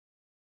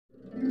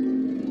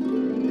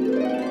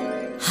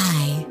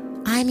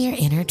I'm your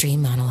inner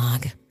dream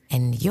monologue,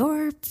 and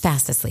you're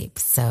fast asleep,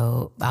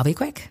 so I'll be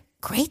quick.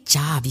 Great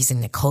job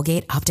using the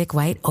Colgate Optic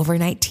White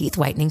Overnight Teeth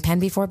Whitening Pen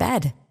before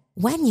bed.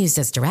 When used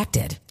as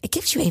directed, it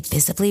gives you a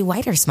visibly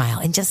whiter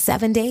smile in just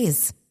 7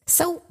 days.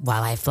 So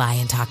while I fly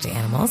and talk to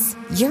animals,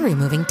 you're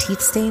removing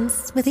teeth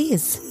stains with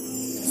ease.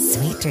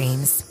 Sweet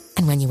dreams.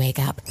 And when you wake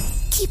up,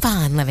 keep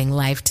on living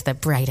life to the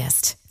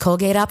brightest.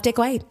 Colgate Optic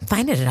White.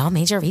 Find it at all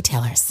major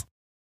retailers.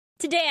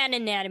 Today on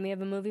Anatomy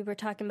of a Movie, we're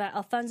talking about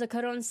Alfonso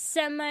Cuarón's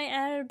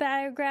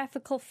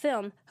semi-autobiographical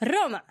film,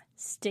 Roma.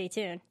 Stay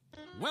tuned.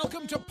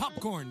 Welcome to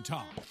Popcorn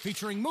Talk,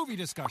 featuring movie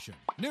discussion,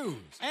 news,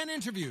 and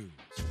interviews.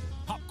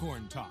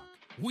 Popcorn Talk.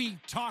 We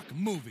talk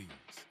movies.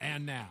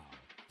 And now,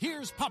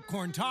 here's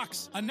Popcorn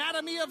Talk's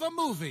Anatomy of a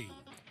Movie.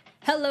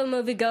 Hello,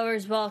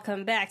 moviegoers.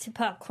 Welcome back to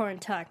Popcorn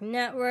Talk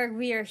Network.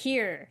 We are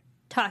here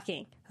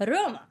talking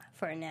Roma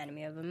for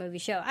Anatomy of a Movie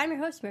show. I'm your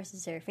host, Marissa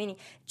Serafini.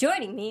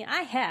 Joining me,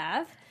 I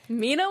have...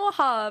 Mina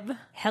Wahab.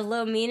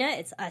 Hello, Mina.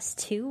 It's us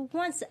two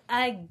once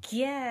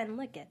again.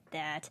 Look at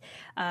that.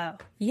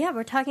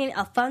 We're talking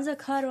Alfonso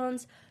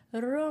Cuarón's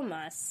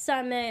Roma,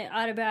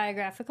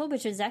 semi-autobiographical,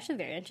 which is actually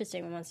very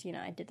interesting once,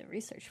 I did the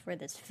research for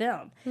this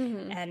film.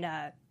 Mm-hmm.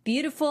 And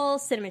beautiful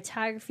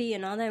cinematography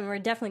and all that, and we're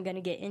definitely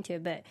going to get into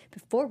it. But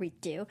before we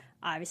do,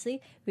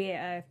 obviously, we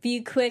have a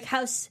few quick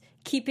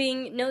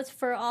housekeeping notes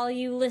for all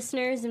you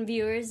listeners and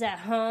viewers at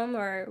home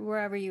or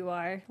wherever you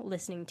are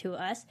listening to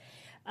us.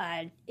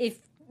 If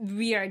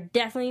we are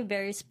definitely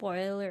very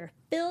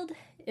spoiler-filled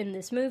in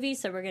this movie,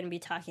 so we're going to be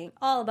talking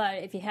all about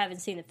it. If you haven't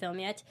seen the film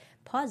yet,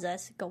 pause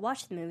us, go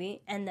watch the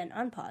movie, and then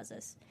unpause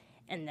us,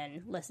 and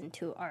then listen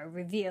to our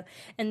review.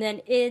 And then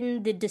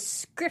in the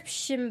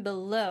description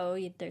below,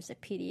 there's a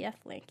PDF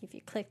link. If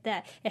you click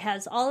that, it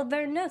has all of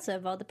our notes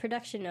of all the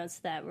production notes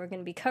that we're going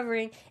to be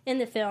covering in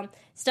the film,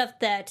 stuff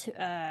that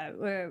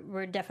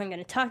we're definitely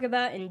going to talk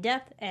about in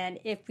depth, and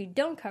if we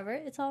don't cover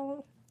it, it's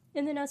all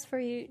in the notes for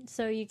you,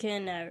 so you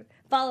can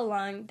follow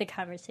along the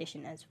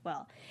conversation as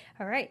well.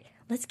 All right,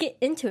 let's get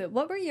into it.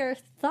 What were your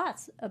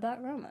thoughts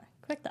about Roma?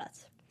 Quick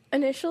thoughts.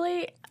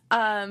 Initially,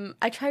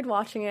 I tried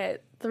watching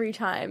it 3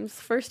 times.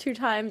 First 2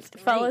 times,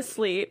 fell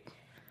asleep.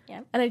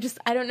 Yeah. And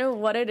I don't know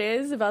what it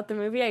is about the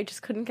movie. I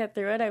just couldn't get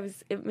through it.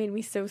 It made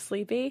me so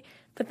sleepy.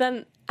 But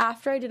then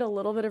after I did a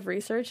little bit of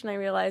research and I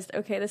realized,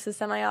 okay, this is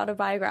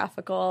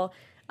semi-autobiographical.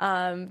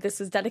 This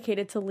was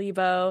dedicated to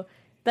Lebo.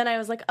 Then I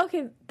was like,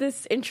 okay,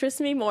 this interests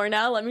me more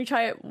now. Let me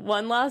try it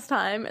one last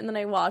time. And then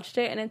I watched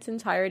it in its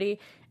entirety,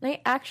 and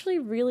I actually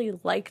really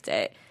liked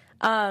it.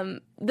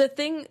 The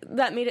thing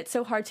that made it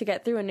so hard to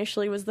get through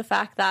initially was the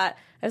fact that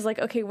I was like,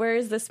 okay, where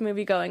is this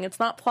movie going? It's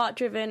not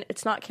plot-driven.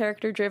 It's not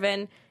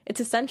character-driven. It's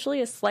essentially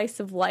a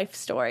slice-of-life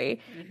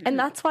story. Mm-hmm. And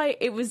that's why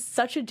it was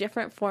such a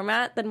different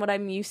format than what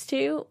I'm used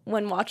to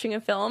when watching a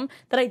film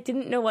that I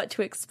didn't know what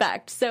to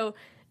expect. So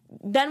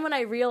then when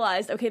I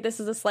realized, okay, this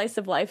is a slice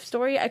of life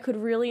story, I could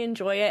really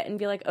enjoy it and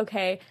be like,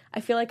 okay,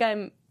 I feel like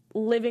I'm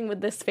living with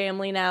this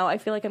family now. I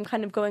feel like I'm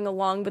kind of going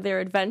along with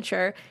their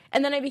adventure.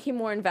 And then I became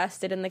more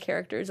invested in the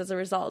characters as a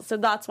result. So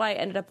that's why I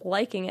ended up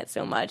liking it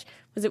so much,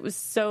 because it was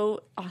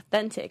so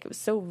authentic. It was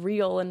so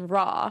real and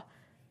raw.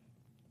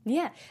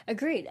 Yeah,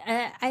 agreed.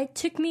 It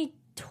took me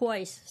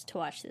twice to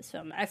watch this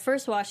film. I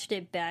first watched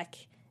it back,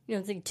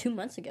 it's like 2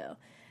 months ago.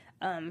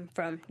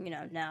 From,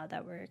 now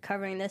that we're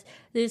covering this.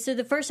 So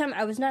the first time,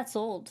 I was not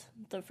sold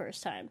the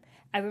first time.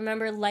 I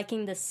remember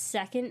liking the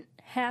second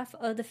half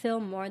of the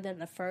film more than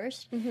the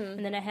first, mm-hmm.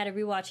 and then I had to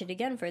rewatch it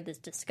again for this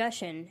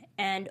discussion.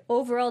 And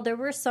overall, there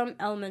were some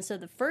elements of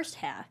the first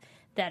half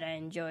that I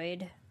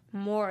enjoyed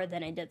more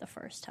than I did the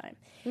first time.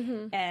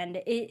 Mm-hmm.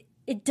 And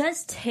it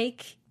does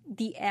take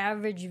the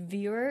average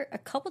viewer a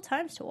couple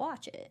times to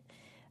watch it.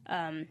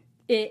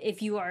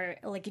 If you are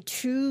like a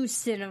true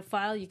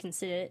cinephile, you can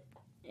sit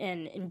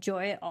and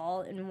enjoy it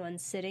all in one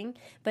sitting,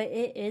 but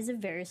it is a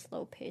very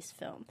slow-paced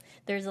film.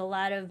 There's a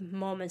lot of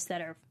moments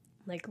that are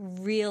like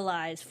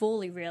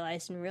fully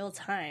realized in real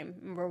time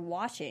we're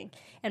watching,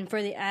 and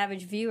for the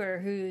average viewer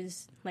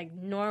who's like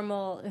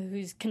normal,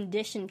 who's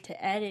conditioned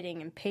to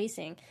editing and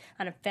pacing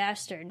on a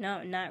faster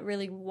note, not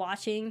really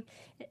watching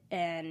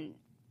and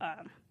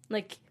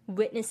like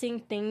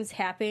witnessing things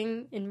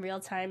happening in real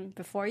time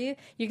before you,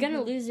 you're going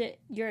to lose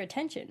your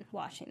attention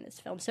watching this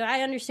film. So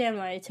I understand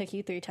why it took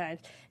you 3 times.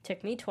 It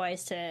took me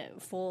twice to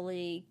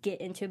fully get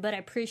into it, but I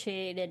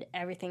appreciated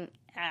everything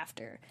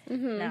after.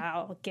 Mm-hmm.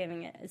 Now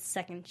giving it a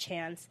second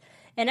chance.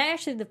 And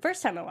the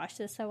first time I watched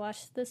this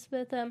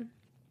with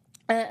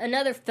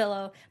another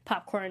fellow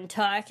Popcorn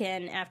Talk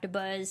and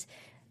AfterBuzz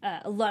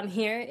alum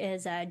here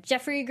is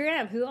Jeffrey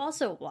Graham, who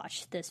also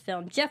watched this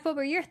film. Jeff, what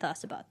were your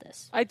thoughts about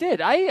this? I did.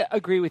 I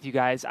agree with you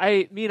guys.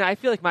 I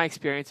feel like my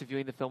experience of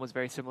viewing the film was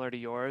very similar to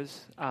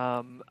yours.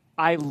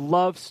 I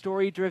love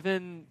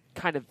story-driven,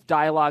 kind of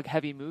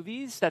dialogue-heavy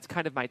movies. That's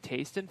kind of my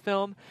taste in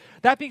film.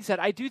 That being said,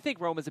 I do think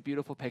Roma is a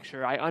beautiful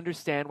picture. I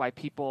understand why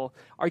people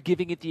are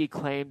giving it the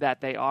acclaim that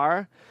they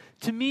are.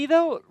 To me,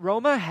 though,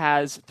 Roma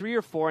has 3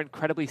 or 4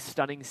 incredibly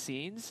stunning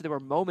scenes. There were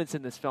moments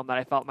in this film that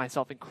I felt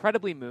myself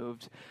incredibly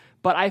moved,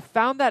 but I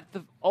found that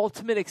the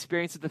ultimate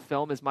experience of the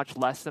film is much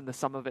less than the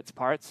sum of its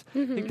parts.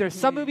 I think there's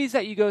some movies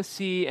that you go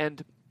see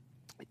and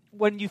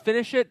when you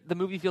finish it, the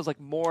movie feels like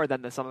more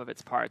than the sum of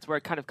its parts, where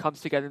it kind of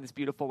comes together in this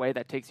beautiful way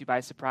that takes you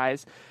by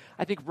surprise.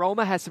 I think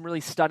Roma has some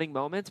really stunning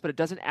moments, but it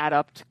doesn't add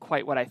up to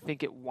quite what I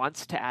think it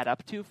wants to add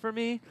up to for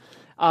me,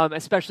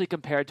 especially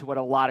compared to what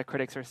a lot of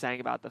critics are saying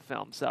about the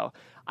film. So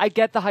I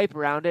get the hype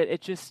around it.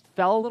 It just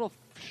fell a little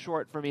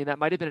short for me, and that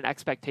might have been an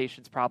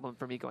expectations problem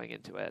for me going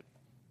into it.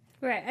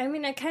 Right. I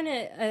mean, I kind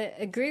of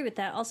agree with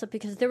that also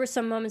because there were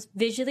some moments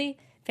visually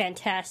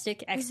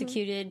fantastic,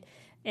 executed,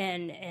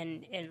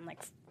 and like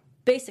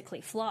basically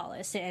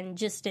flawless, and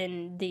just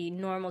in the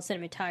normal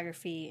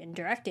cinematography and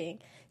directing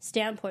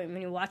standpoint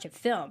when you watch a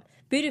film,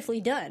 beautifully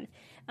done.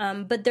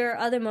 But there are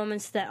other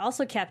moments that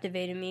also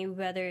captivated me,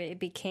 whether it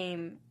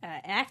became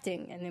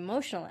acting and the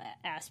emotional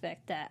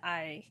aspect that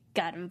I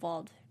got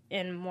involved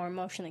and more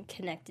emotionally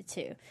connected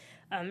to.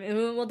 And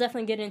we'll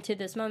definitely get into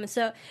this moment.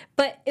 So,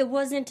 but it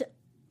wasn't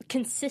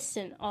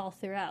consistent all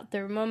throughout.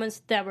 There were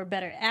moments that were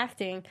better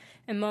acting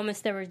and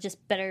moments that were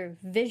just better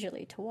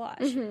visually to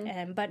watch.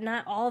 But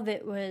not all of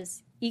it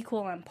was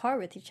equal on par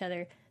with each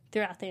other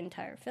throughout the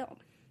entire film.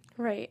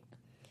 Right.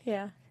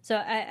 Yeah. So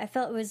I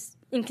felt it was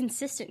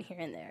inconsistent here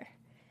and there.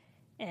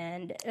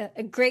 And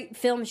a great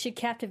film should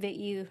captivate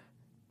you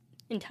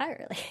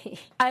entirely.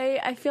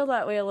 I feel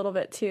that way a little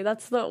bit too.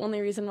 That's the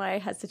only reason why I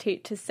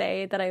hesitate to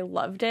say that I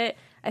loved it.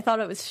 I thought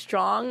it was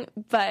strong,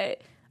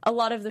 but a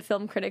lot of the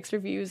film critics'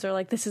 reviews are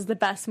like, this is the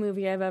best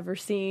movie I've ever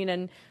seen,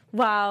 and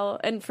wow.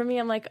 And for me,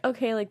 I'm like,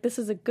 okay, like, this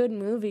is a good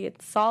movie.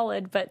 It's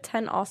solid, but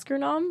 10 Oscar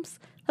noms?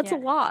 That's a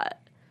lot.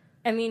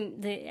 I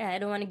mean, I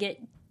don't want to get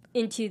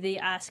into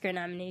the Oscar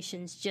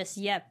nominations just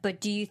yet, but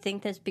do you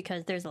think that's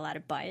because there's a lot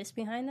of bias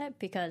behind that?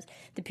 Because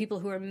the people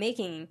who are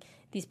making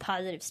these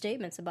positive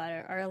statements about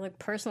it are like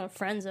personal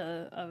friends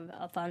of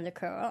Alfonso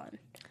Cuarón,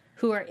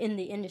 who are in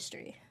the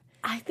industry.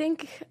 I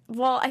think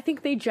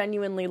they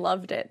genuinely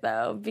loved it,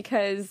 though,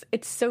 because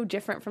it's so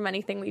different from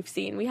anything we've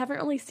seen. We haven't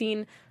really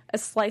seen a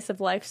slice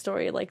of life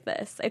story like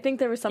this. I think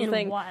there was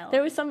something. In a while.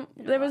 There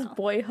was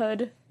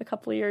Boyhood a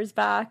couple of years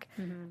back,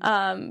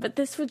 but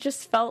this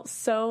just felt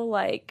so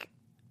like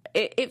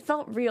it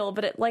felt real.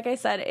 But like I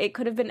said, it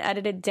could have been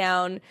edited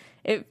down.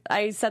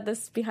 I said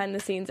this behind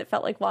the scenes. It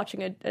felt like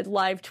watching a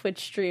live Twitch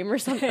stream or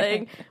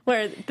something,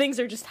 where things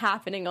are just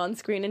happening on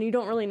screen and you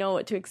don't really know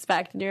what to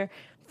expect, and you're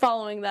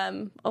following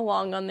them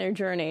along on their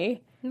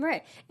journey.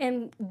 Right.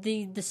 And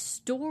the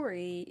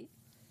story,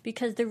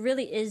 because there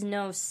really is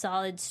no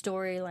solid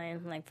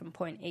storyline like from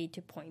point A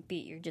to point B.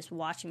 You're just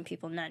watching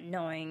people not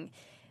knowing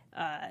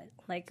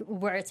like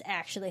where it's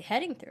actually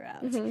heading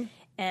throughout.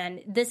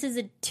 And this is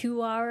a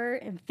 2-hour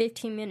and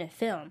 15-minute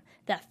film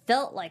that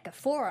felt like a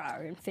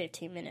 4-hour and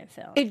 15-minute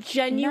film. It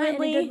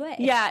genuinely, not in a good way.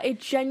 Yeah, it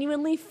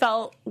genuinely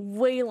felt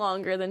way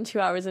longer than 2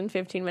 hours and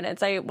 15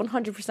 minutes. I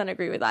 100%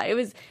 agree with that.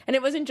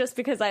 It wasn't just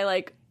because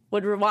I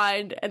would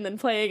rewind and then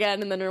play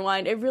again and then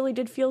rewind. It really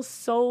did feel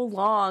so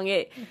long.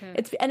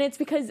 It's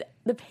because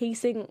the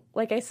pacing,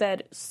 like I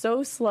said,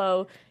 so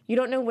slow. You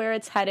don't know where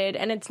it's headed,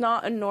 and it's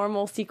not a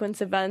normal sequence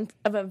of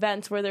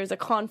events where there's a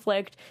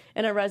conflict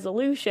and a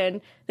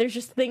resolution. There's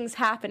just things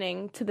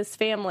happening to this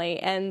family.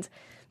 And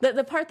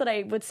the part that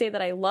I would say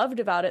that I loved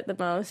about it the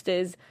most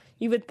is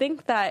you would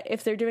think that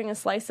if they're doing a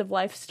slice of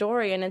life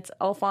story and it's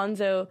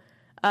Alfonso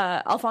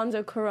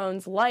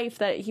Cuarón's life,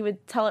 that he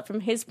would tell it from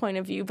his point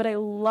of view, but I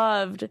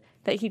loved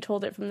that he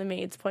told it from the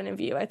maid's point of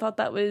view. I thought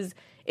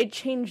it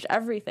changed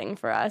everything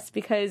for us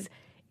because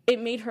it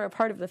made her a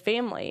part of the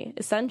family,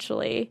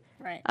 essentially.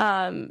 Right.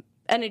 And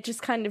it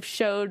just kind of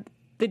showed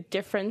the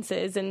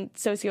differences in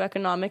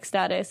socioeconomic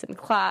status and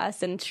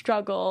class and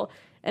struggle,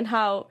 and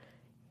how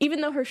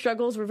even though her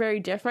struggles were very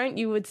different,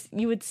 you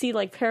would see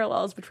like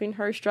parallels between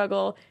her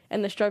struggle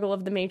and the struggle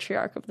of the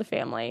matriarch of the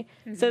family.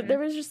 So there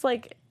was just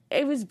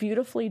it was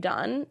beautifully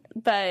done,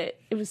 but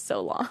it was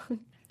so long.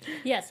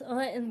 Yes,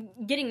 and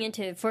getting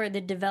into for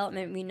the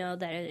development, we know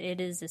that it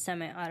is a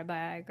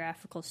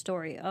semi-autobiographical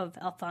story of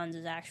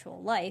Alfonso's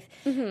actual life,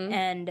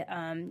 and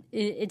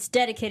it's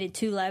dedicated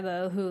to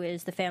Lebo, who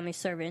is the family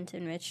servant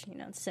in which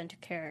the center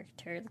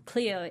character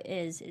Cleo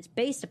is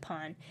based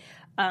upon.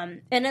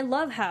 And I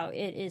love how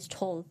it is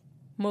told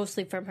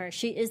mostly from her.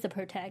 She is the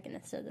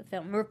protagonist of the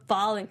film. We're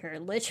following her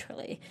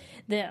literally.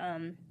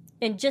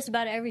 In just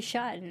about every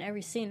shot and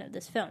every scene of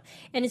this film.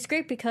 And it's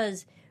great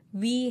because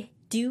we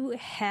do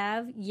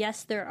have,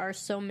 yes, there are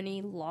so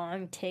many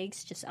long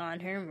takes just on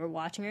her and we're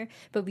watching her,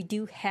 but we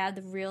do have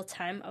the real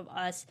time of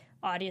us,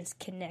 audience,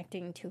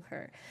 connecting to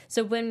her.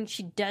 So when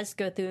she does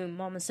go through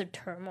moments of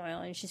turmoil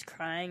and she's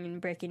crying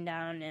and breaking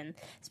down, and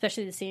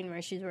especially the scene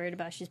where she's worried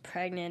about she's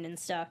pregnant and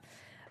stuff,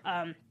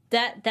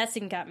 that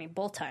scene got me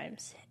both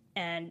times.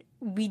 And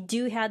we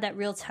do have that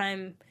real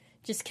time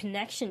just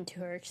connection to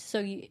her.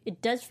 So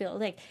it does feel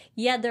like,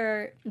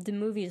 the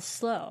movie is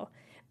slow,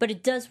 but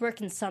it does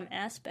work in some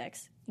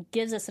aspects. It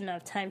gives us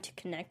enough time to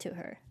connect to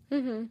her.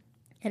 Mm-hmm.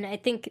 And I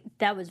think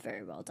that was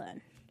very well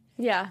done.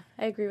 Yeah,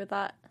 I agree with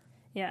that.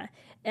 Yeah,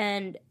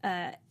 and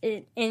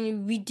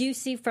and we do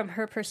see from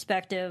her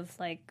perspective,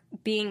 like,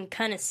 being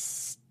kind of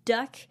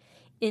stuck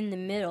in the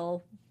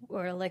middle,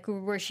 or like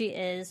where she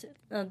is.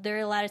 There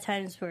are a lot of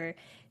times where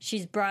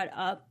she's brought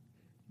up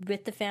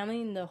with the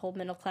family and the whole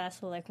middle class.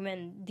 So like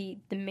when the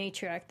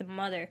matriarch, the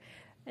mother,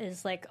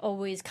 is like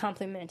always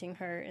complimenting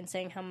her and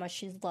saying how much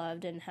she's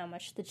loved and how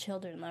much the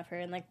children love her,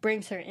 and like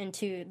brings her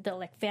into the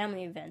like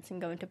family events and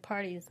going to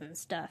parties and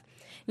stuff.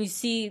 You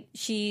see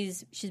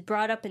she's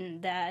brought up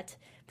in that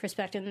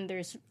perspective, and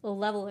there's a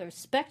level of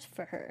respect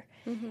for her.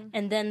 Mm-hmm.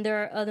 And then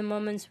there are other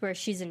moments where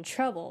she's in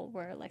trouble,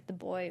 where like the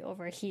boy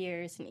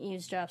overhears and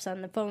eavesdrops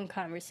on the phone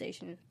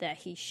conversation that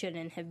he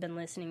shouldn't have been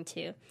listening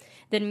to,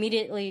 then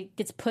immediately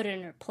gets put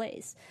in her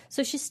place.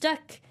 So she's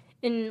stuck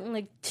in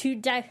like two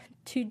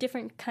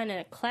different kind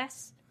of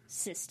class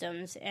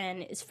systems,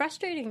 and it's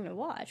frustrating to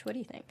watch. What do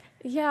you think?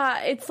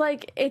 Yeah,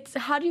 it's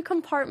how do you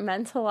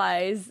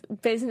compartmentalize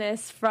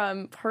business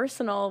from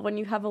personal when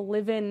you have a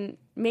live-in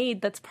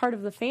maid that's part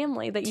of the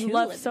family that you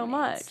love so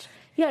much?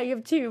 Yeah, you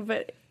have two,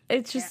 but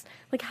it's just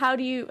like how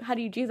do you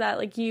do that?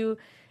 Like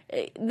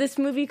this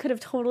movie could have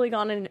totally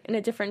gone in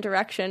a different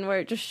direction, where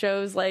it just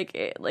shows like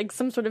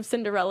some sort of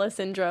Cinderella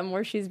syndrome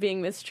where she's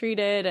being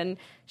mistreated and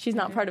she's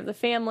not part of the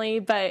family.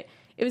 But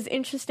it was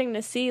interesting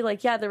to see,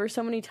 like, there were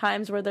so many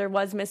times where there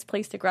was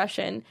misplaced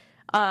aggression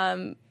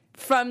from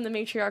the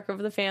matriarch of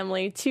the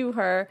family to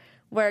her,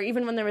 where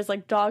even when there was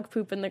like dog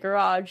poop in the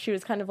garage, she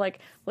was kind of like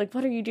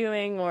what are you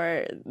doing?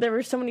 Or there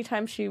were so many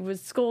times she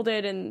was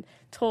scolded and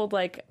told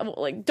like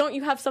don't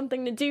you have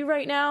something to do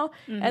right now?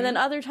 Mm-hmm. And then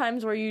other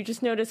times where you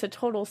just notice a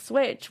total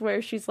switch,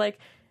 where she's like,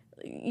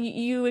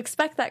 you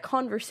expect that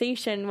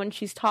conversation when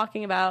she's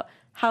talking about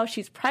how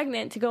she's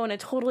pregnant to go in a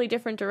totally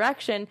different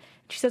direction.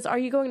 She says, "Are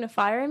you going to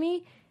fire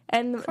me?"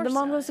 And the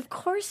mom goes, "Of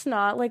course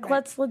not. Like,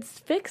 let's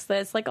fix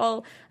this. Like,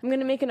 I'm going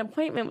to make an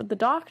appointment with the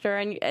doctor."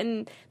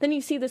 And then you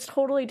see this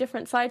totally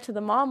different side to the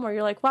mom, where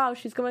you're like, wow,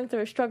 she's going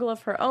through a struggle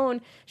of her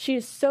own. She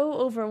is so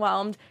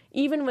overwhelmed,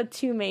 even with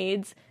two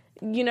maids.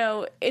 You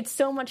know, it's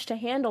so much to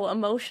handle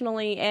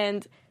emotionally,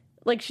 and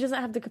like she doesn't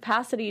have the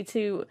capacity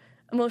to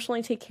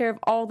emotionally take care of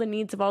all the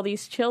needs of all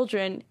these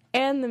children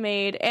and the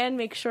maid, and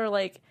make sure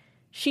like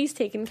she's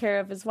taken care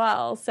of as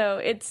well. So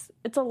it's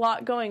a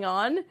lot going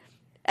on,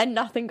 and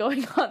nothing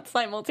going on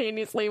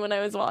simultaneously when I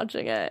was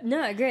watching it. No,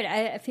 I agree.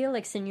 I feel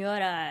like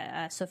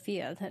Senora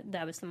Sofia,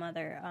 that was the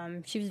mother,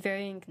 she was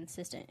very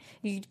inconsistent.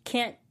 You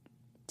can't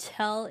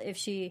tell if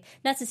she,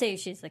 not to say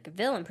she's like a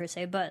villain per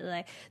se, but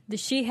like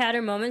she had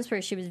her moments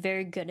where she was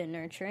very good at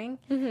nurturing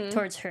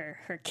towards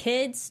her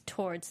kids,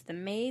 towards the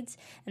maids,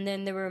 and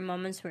then there were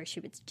moments where she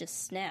would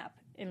just snap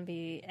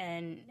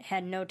and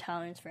had no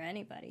tolerance for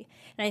anybody.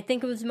 And I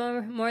think it was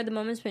more the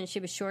moments when she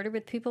was shorter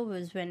with people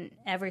was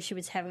whenever she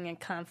was having a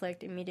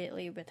conflict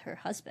immediately with her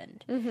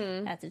husband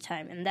at the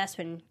time. And that's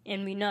when,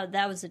 and we know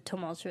that was a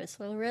tumultuous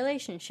little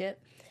relationship.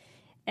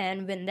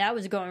 And when that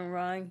was going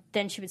wrong,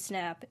 then she would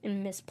snap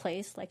and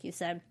misplace, like you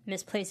said,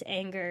 misplace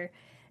anger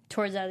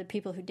towards other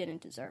people who didn't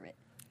deserve it.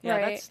 Yeah,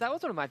 right. that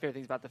was one of my favorite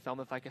things about the film,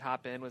 if I could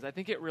hop in, was I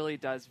think it really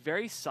does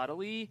very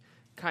subtly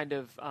kind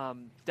of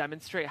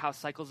demonstrate how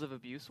cycles of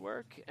abuse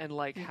work, and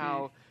like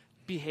how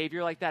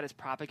behavior like that is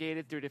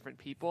propagated through different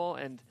people.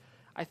 And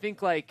I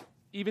think like,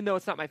 even though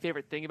it's not my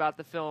favorite thing about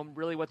the film,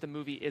 really what the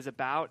movie is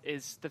about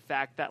is the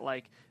fact that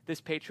like this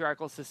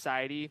patriarchal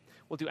society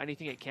will do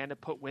anything it can to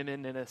put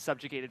women in a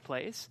subjugated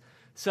place.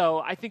 So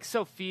I think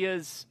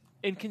Sophia's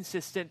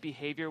inconsistent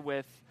behavior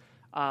with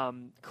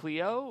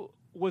Cleo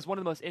was one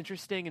of the most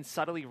interesting and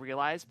subtly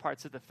realized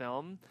parts of the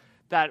film.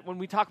 That when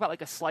we talk about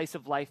like a slice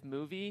of life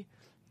movie,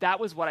 that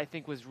was what I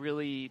think was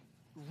really,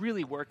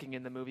 really working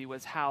in the movie,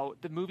 was how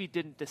the movie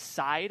didn't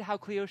decide how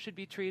Cleo should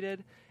be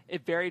treated.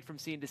 It varied from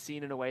scene to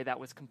scene in a way that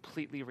was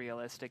completely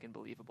realistic and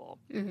believable.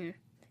 Mm-hmm.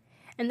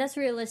 And that's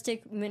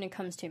realistic when it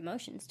comes to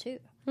emotions, too.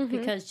 Mm-hmm.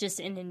 Because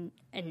just in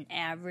an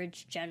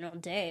average general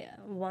day,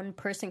 one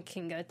person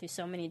can go through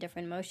so many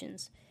different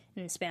emotions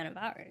in the span of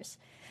hours.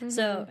 Mm-hmm.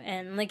 So,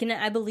 and like,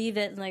 I believe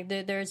that like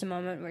there's a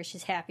moment where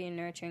she's happy and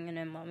nurturing, and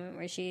a moment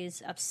where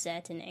she's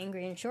upset and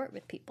angry and short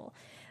with people.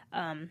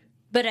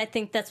 But I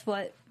think that's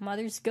what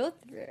mothers go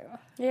through.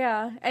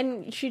 Yeah,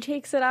 and she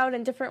takes it out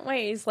in different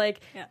ways.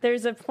 Like,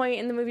 there's a point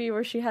in the movie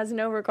where she has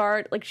no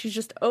regard. Like, she's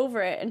just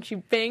over it, and she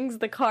bangs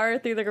the car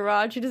through the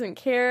garage. She doesn't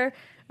care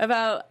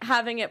about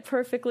having it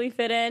perfectly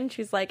fit in.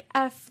 She's like,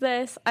 F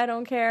this, I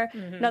don't care.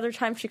 Mm-hmm. Another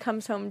time she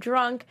comes home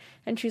drunk,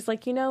 and she's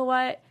like, you know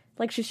what?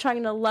 Like, she's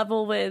trying to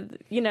level with,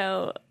 you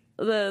know,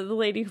 the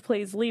lady who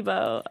plays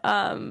Lebo.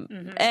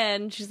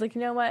 And she's like,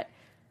 you know what?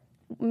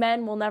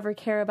 Men will never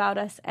care about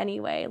us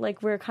anyway.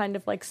 Like, we're kind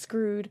of like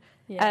screwed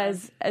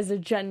as a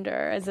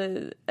gender, as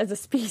a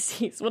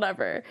species,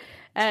 whatever.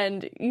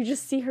 And you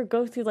just see her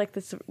go through like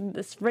this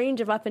range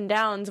of up and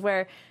downs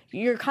where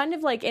you're kind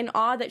of like in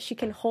awe that she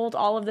can hold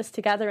all of this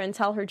together and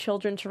tell her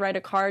children to write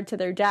a card to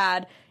their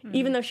dad,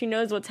 even though she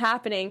knows what's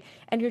happening.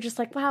 And you're just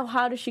like, wow,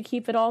 how does she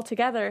keep it all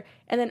together?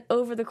 And then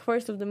over the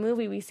course of the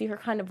movie, we see her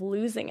kind of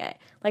losing it.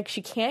 Like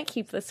she can't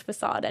keep this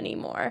facade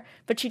anymore.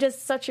 But she does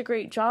such a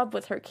great job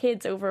with her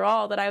kids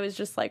overall that I was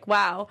just like,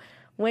 wow,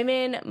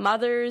 women,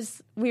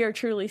 mothers, we are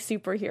truly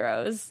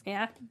superheroes.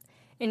 Yeah.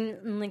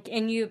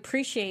 And you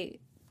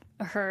appreciate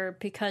her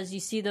because you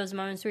see those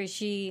moments where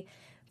she,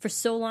 for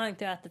so long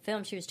throughout the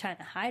film, she was trying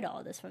to hide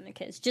all this from the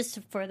kids just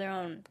for their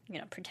own,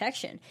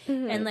 protection.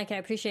 And like I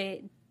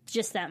appreciate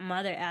just that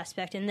mother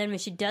aspect. And then when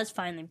she does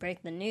finally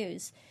break the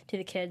news to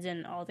the kids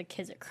and all the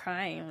kids are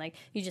crying, like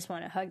you just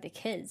want to hug the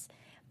kids.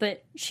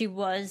 But she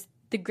was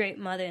the great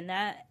mother in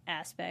that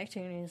aspect,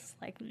 and it's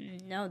like,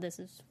 no, this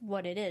is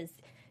what it is.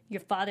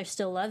 Your father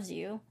still loves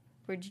you.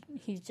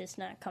 He's just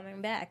not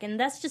coming back, and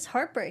that's just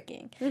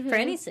heartbreaking for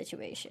any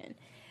situation.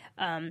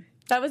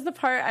 That was the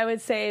part, I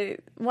would say,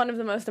 one of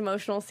the most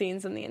emotional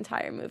scenes in the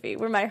entire movie,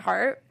 where my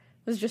heart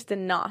was just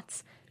in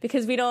knots.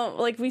 Because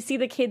we see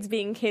the kids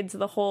being kids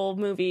the whole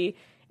movie,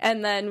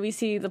 and then we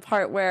see the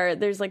part where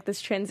there's, like,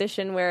 this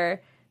transition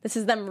where this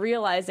is them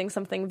realizing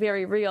something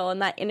very real,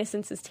 and that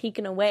innocence is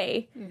taken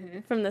away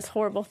from this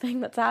horrible thing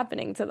that's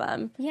happening to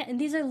them. Yeah, and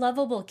these are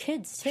lovable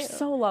kids, too. They're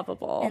so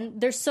lovable.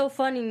 And they're so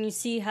fun, and you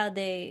see how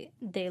they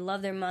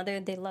love their mother,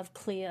 they love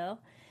Cleo,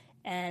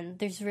 and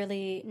there's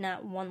really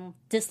not one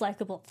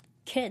dislikable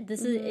kid.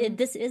 This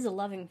is a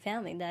loving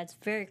family that's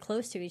very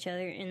close to each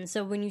other, and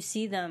so when you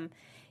see them,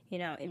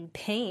 in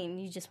pain,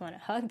 you just want to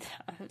hug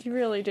them. You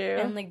really do.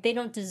 And like they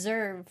don't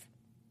deserve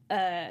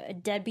a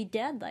deadbeat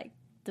dad like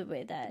the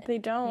way that they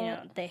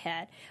don't. They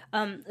had.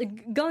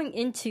 Going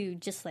into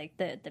just like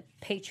the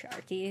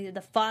patriarchy,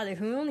 the father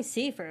who we only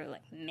see for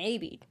like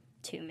maybe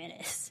 2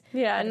 minutes.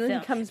 Yeah, and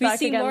then he comes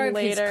back again later. We see more of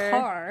later. his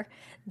car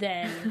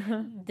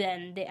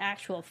than the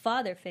actual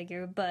father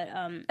figure, but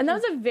and that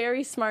was a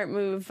very smart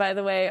move, by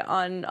the way,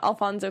 on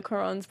Alfonso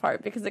Cuarón's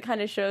part, because it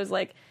kind of shows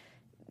like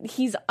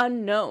he's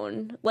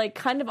unknown, like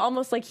kind of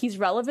almost like he's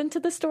relevant to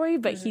the story,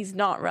 but he's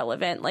not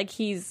relevant, like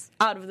he's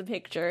out of the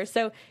picture.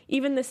 So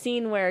even the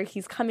scene where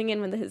he's coming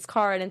in with his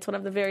car, and it's one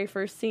of the very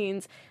first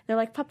scenes, they're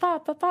like,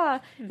 Papa,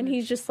 Papa, and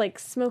he's just like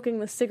smoking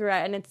the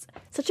cigarette, and it's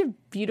such a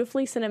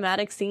beautifully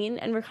cinematic scene,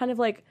 and we're kind of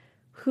like,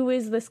 who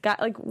is this guy?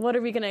 Like, what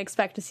are we going to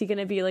expect? Is he going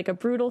to be like a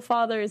brutal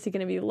father? Is he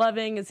going to be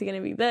loving? Is he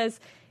going to be this?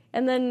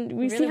 And then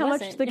we see how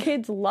much the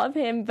kids love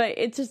him, but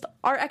it's just,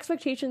 our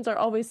expectations are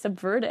always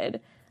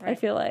subverted, right. I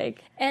feel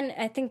like. And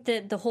I think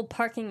that the whole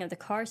parking of the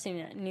car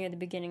scene near the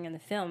beginning of the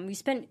film, we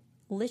spent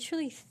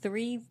literally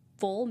 3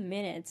 full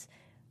minutes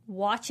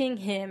watching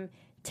him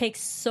take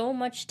so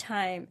much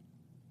time,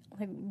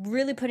 like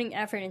really putting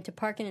effort into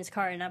parking his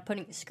car and not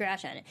putting a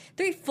scratch on it.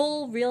 3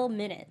 full real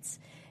minutes.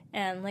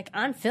 And like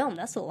on film,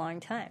 that's a long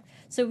time.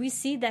 So we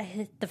see that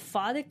the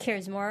father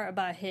cares more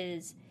about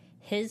his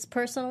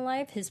personal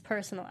life, his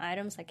personal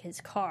items, like his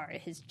car,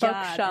 his job,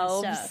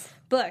 bookshelves, and stuff.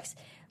 Books.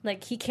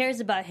 Like he cares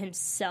about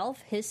himself,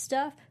 his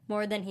stuff,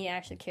 more than he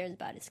actually cares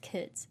about his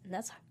kids. And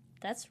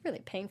that's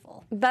really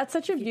painful. That's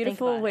such a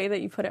beautiful way that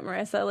you put it,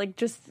 Marissa. Like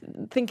just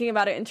thinking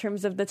about it in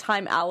terms of the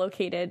time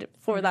allocated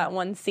for that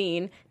one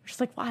scene. We're just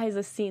like, why is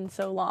this scene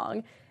so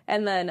long?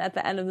 And then at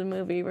the end of the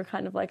movie, we're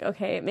kind of like,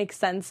 okay, it makes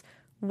sense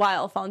why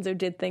Alfonso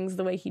did things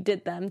the way he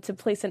did them, to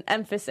place an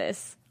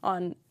emphasis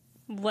on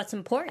what's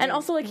important. And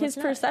also like his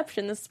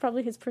perception. This is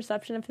probably his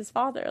perception of his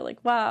father.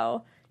 Like,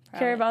 wow,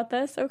 care about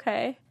this?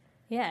 Okay.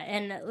 Yeah,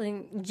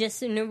 and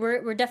just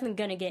we're definitely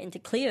going to get into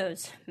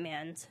Cleo's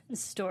man's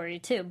story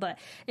too. But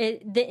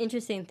the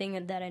interesting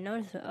thing that I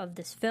noticed of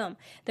this film,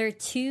 there are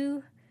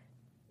 2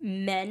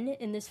 men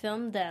in this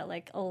film that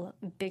like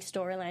big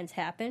storylines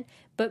happen,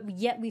 but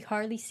yet we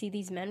hardly see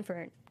these men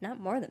for not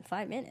more than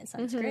 5 minutes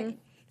on screen.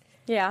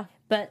 Yeah.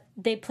 But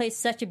they play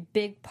such a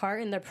big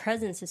part, and their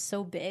presence is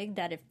so big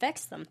that it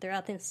affects them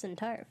throughout this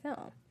entire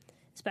film.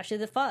 Especially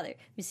the father.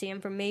 We see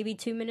him for maybe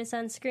 2 minutes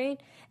on screen,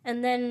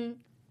 and then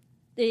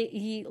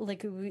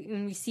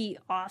when we see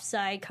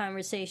offside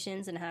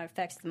conversations and how it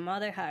affects the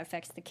mother, how it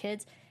affects the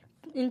kids,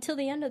 until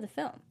the end of the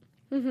film.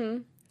 Mm-hmm.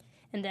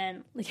 And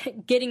then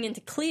getting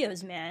into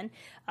Cleo's man,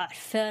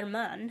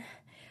 Fermin.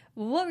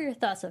 What were your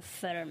thoughts of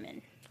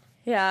Fermin?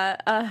 Yeah,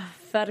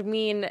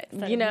 Fermin,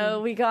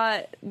 we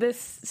got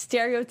this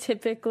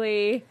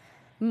stereotypically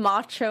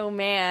macho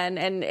man,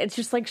 and it's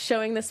just like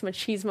showing this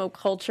machismo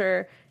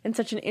culture in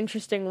such an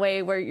interesting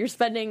way where you're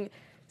spending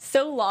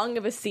so long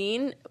of a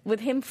scene with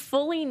him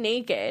fully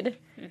naked,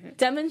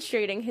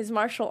 demonstrating his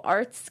martial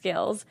arts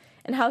skills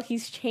and how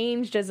he's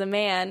changed as a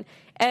man.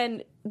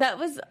 And that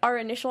was our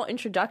initial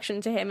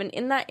introduction to him. And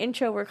in that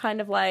intro, we're kind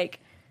of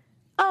like,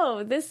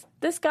 oh,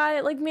 this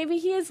guy, like, maybe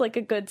he is, like,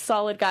 a good,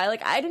 solid guy.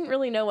 Like, I didn't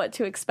really know what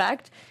to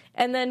expect.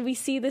 And then we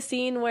see the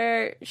scene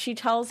where she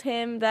tells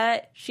him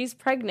that she's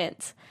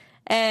pregnant.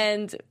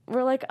 And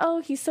we're like,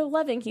 oh, he's so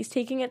loving. He's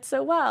taking it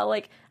so well.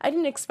 Like, I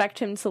didn't expect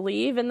him to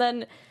leave. And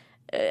then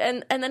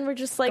and then we're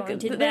just like,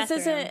 this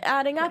isn't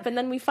adding up. And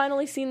then we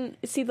finally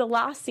see the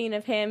last scene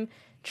of him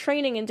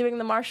training and doing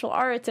the martial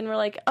arts, and we're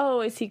like,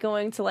 oh, is he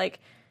going to like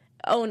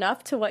own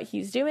up to what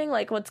he's doing?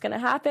 Like, what's going to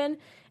happen?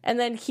 And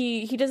then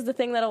he does the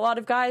thing that a lot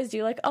of guys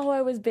do, like, oh,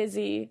 I was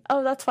busy.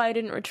 Oh, that's why I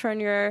didn't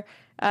return your,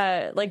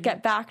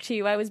 get back to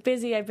you. I was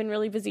busy. I've been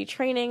really busy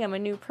training. I'm a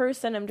new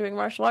person. I'm doing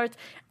martial arts.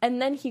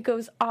 And then he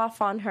goes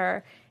off on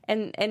her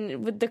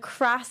and with the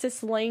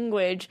crassest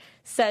language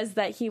says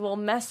that he will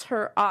mess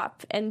her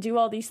up and do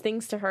all these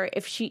things to her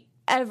if she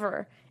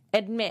ever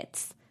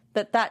admits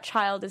that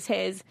child is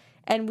his.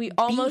 And we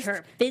almost beat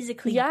her,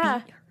 physically beat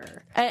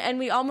her. And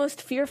we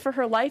almost fear for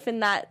her life in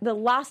that the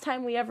last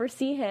time we ever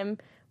see him,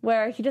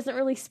 where he doesn't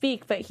really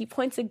speak, but he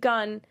points a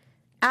gun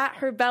at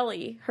her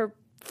belly, her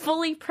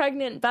fully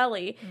pregnant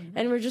belly,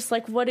 and we're just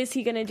like, what is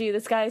he going to do?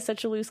 This guy is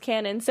such a loose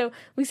cannon. So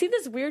we see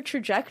this weird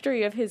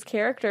trajectory of his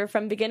character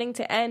from beginning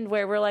to end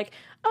where we're like,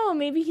 oh,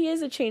 maybe he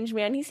is a changed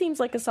man. He seems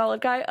like a solid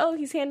guy. Oh,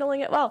 he's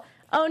handling it well.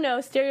 Oh, no,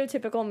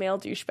 stereotypical male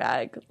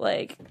douchebag.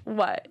 Like,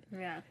 what?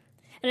 Yeah.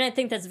 And I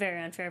think that's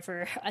very unfair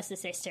for us to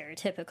say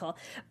stereotypical,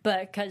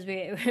 but because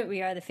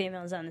we are the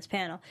females on this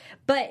panel.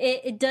 But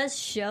it does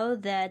show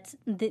that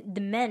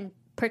the men,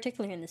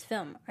 particularly in this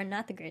film, are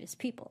not the greatest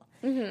people.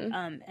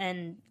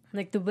 And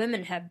like the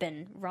women have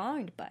been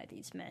wronged by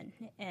these men,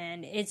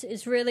 and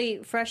it's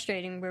really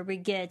frustrating where we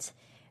get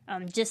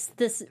just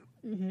this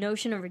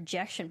notion of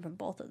rejection from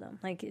both of them.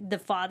 Like the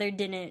father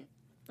didn't.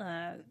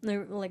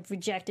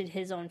 Rejected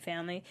his own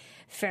family.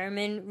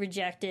 Faramir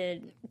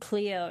rejected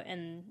Cleo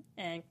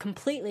and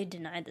completely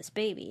denied this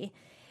baby.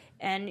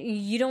 And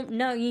you don't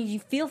know. You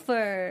feel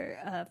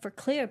for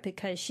Cleo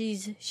because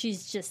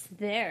she's just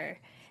there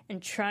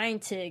and trying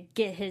to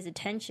get his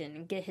attention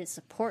and get his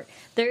support.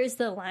 There is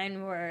the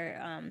line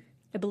where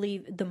I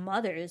believe the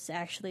mother is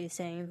actually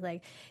saying,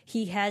 like,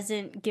 he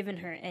hasn't given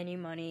her any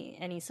money,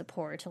 any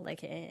support,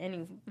 like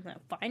any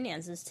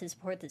finances to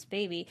support this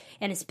baby.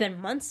 And it's been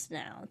months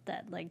now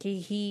that, like,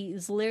 he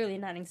is literally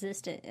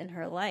non-existent in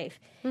her life.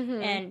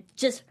 And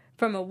just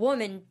from a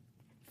woman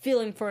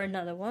feeling for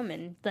another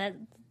woman, that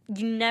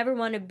you never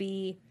want to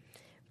be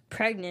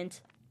pregnant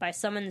by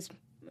someone's,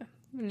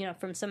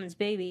 from someone's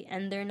baby,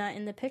 and they're not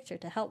in the picture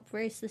to help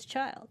raise this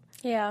child.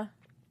 Yeah.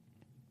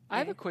 I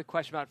have a quick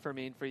question about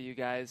Faramir for you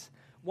guys.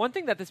 One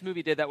thing that this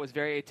movie did that was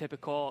very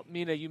atypical,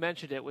 Mina, you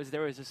mentioned it, was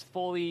there was this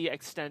fully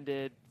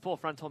extended, full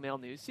frontal male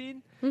nude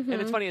scene. And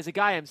it's funny, as a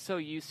guy, I'm so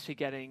used to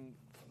getting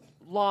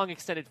long,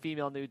 extended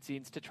female nude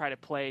scenes to try to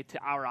play to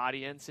our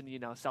audience and,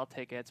 sell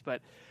tickets.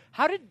 But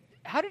how did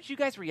you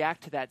guys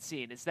react to that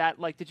scene? Is that,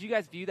 like, did you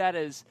guys view that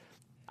as,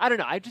 I don't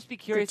know, I'd just be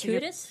curious.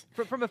 Gratuitous?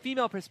 From a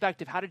female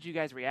perspective, how did you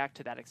guys react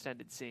to that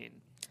extended scene?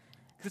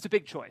 Because it's a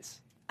big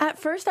choice. At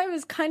first, I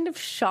was kind of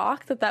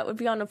shocked that would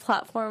be on a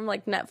platform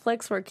like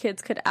Netflix where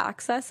kids could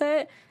access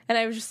it. And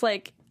I was just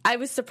like, I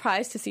was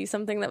surprised to see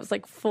something that was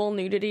like full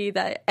nudity.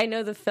 That I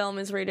know the film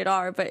is rated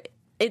R, but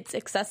it's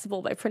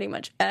accessible by pretty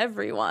much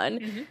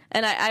everyone.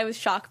 And I was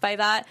shocked by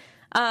that.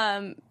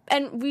 And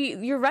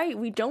you're right,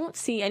 we don't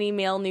see any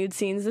male nude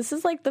scenes. This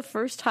is like the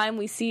first time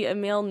we see a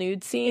male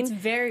nude scene. It's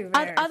very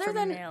rare. Other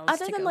than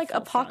like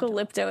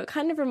Apocalypto, frontal. It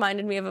kind of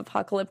reminded me of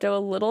Apocalypto a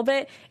little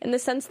bit in the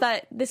sense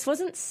that this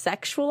wasn't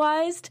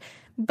sexualized,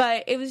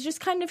 but it was just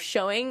kind of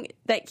showing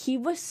that he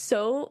was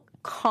so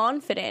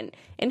confident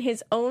in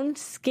his own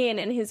skin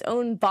and his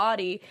own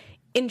body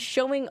in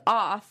showing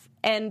off,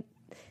 and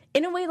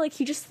in a way, like,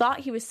 he just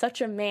thought he was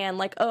such a man.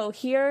 Like, oh,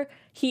 here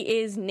he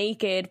is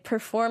naked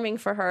performing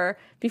for her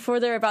before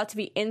they're about to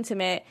be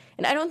intimate.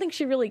 And I don't think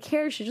she really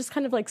cares. She's just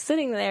kind of, like,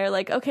 sitting there,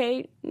 like,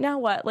 okay, now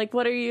what? Like,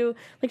 what are you...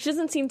 Like, she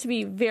doesn't seem to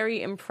be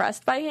very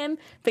impressed by him,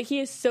 but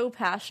he is so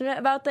passionate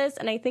about this.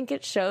 And I think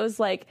it shows,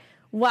 like,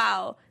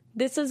 wow,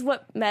 this is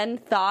what men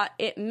thought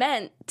it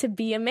meant to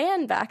be a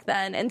man back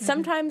then. And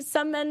sometimes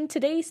some men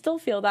today still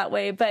feel that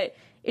way, but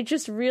it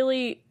just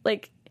really,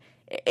 like,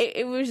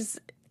 it was...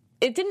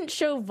 It didn't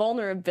show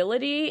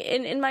vulnerability,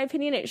 in my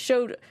opinion. It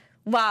showed,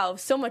 wow,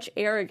 so much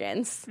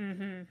arrogance.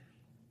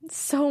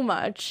 So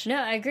much. No,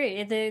 I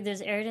agree.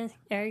 There's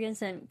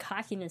arrogance and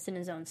cockiness in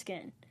his own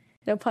skin.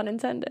 No pun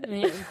intended.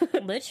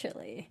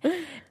 Literally.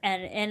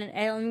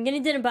 And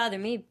it didn't bother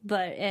me,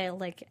 but,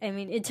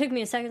 it took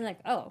me a second, like,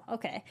 oh,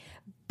 okay.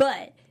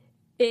 But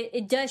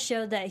it does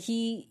show that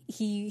he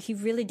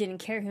really didn't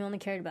care. He only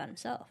cared about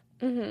himself.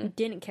 He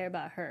didn't care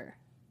about her.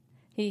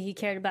 He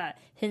cared about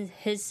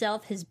his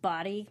self, his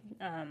body,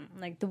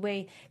 like the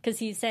way, because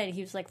he said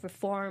he was like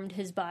reformed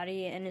his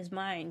body and his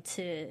mind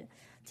to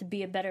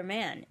be a better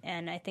man,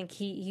 and I think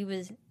he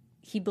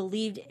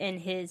believed in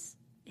his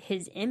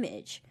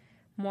image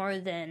more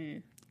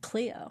than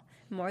Cleo,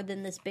 more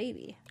than this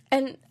baby.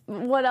 And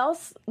what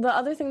else? The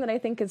other thing that I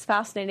think is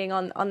fascinating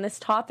on this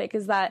topic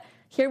is that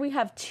here we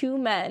have two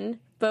men,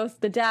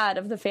 both the dad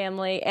of the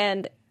family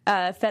and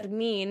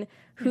Faramir,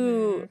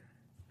 who.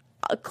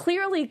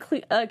 Clearly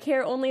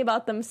care only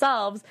about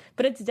themselves,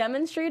 but it's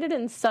demonstrated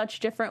in such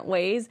different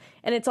ways,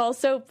 and it's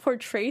also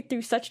portrayed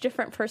through such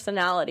different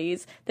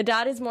personalities. The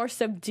dad is more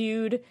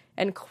subdued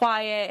and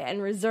quiet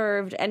and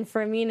reserved, and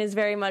Faramir is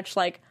very much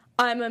like,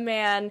 I'm a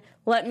man,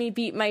 let me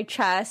beat my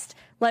chest,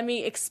 let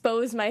me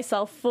expose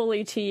myself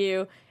fully to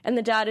you. And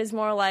the dad is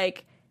more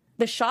like,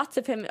 the shots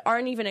of him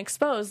aren't even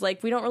exposed.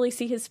 Like, we don't really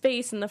see his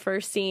face in the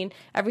first scene.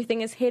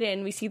 Everything is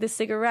hidden. We see the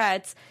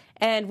cigarettes,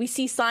 and we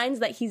see signs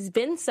that he's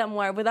been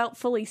somewhere without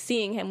fully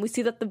seeing him. We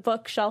see that the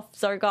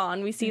bookshelves are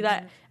gone. We see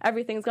that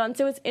everything's gone.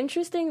 So it's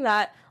interesting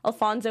that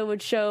Alfonso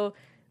would show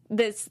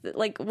this,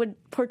 like, would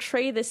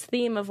portray this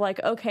theme of,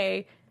 like,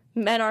 okay,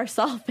 men are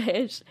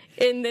selfish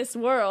in this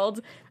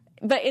world,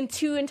 but in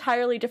two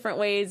entirely different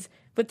ways,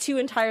 with two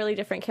entirely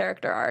different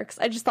character arcs.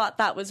 I just thought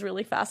that was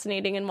really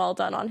fascinating and well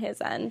done on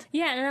his end.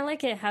 Yeah, and I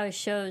like it how it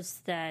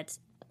shows that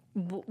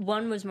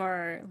one was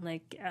more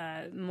like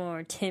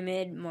more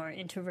timid, more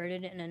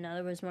introverted, and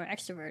another was more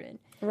extroverted.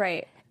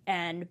 Right.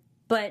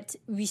 But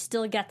we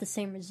still got the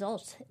same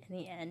result in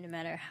the end, no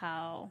matter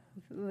how,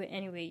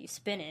 any way you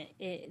spin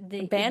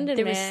it.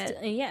 Abandonment.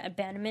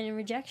 Abandonment and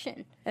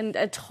rejection. And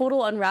a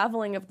total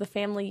unraveling of the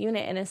family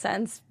unit, in a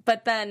sense.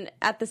 But then,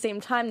 at the same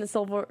time, the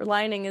silver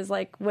lining is,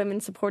 like, women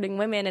supporting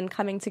women and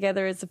coming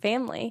together as a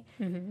family.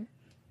 Mm-hmm.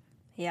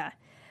 Yeah.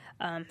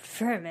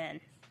 For man.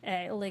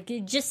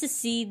 Just to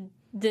see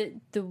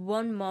the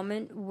one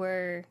moment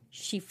where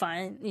she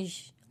finally...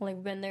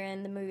 like when they're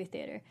in the movie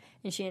theater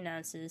and she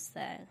announces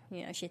that,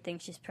 you know, she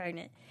thinks she's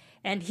pregnant,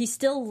 and he's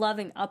still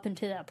loving up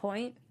until that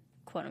point,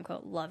 quote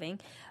unquote loving,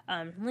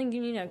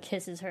 Lincoln, you know,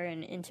 kisses her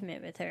and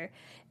intimate with her,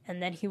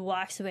 and then he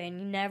walks away and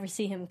you never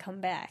see him come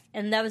back.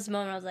 And that was the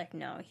moment I was like,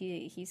 no,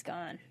 he's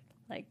gone.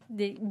 Like,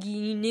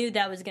 you knew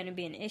that was going to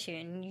be an issue,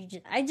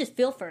 and I just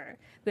feel for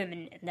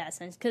women in that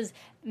sense, because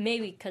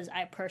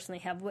I personally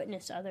have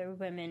witnessed other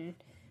women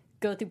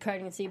go through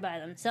pregnancy by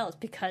themselves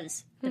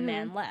because the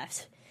man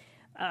left.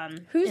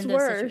 Who's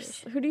worse?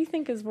 Who do you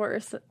think is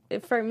worse,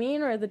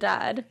 Fermin or the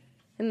dad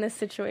in this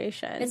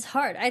situation? It's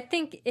hard. I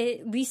think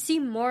we see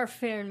more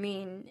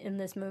Fermin in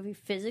this movie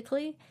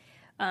physically.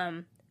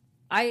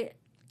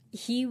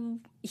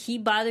 He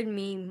bothered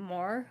me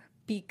more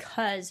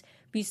because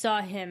we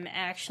saw him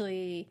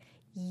actually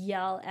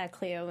yell at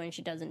Cleo when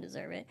she doesn't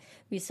deserve it.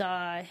 We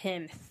saw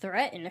him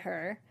threaten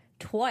her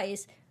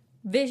twice,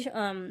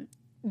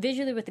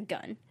 visually with a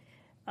gun.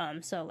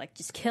 So, like,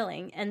 just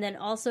killing. And then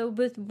also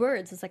with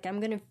words. It's like, I'm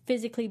going to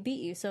physically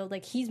beat you. So,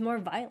 like, he's more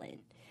violent.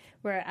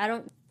 Where I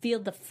don't feel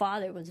the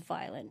father was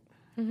violent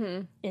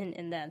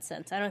in that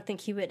sense. I don't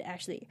think he would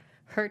actually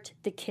hurt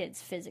the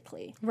kids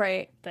physically.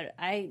 Right. But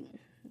I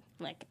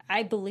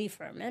believe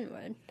Fermin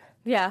would.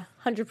 Yeah,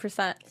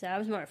 100%. So I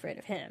was more afraid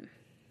of him.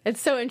 It's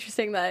so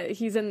interesting that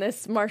he's in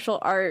this martial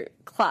art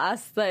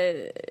class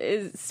that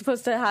is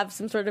supposed to have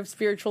some sort of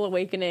spiritual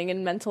awakening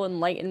and mental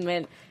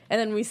enlightenment, and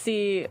then we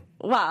see,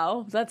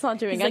 wow, that's not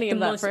doing any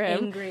of that for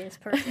him. He's like the most angriest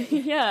person.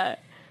 Yeah.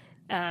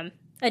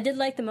 I did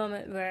like the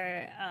moment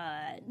where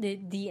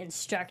the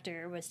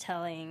instructor was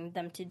telling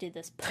them to do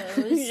this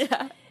pose,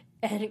 yeah,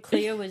 and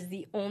Cleo was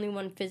the only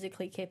one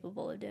physically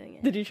capable of doing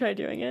it. Did you try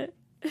doing it?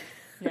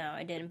 No,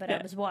 I didn't, but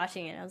I was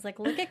watching it. I was like,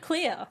 look at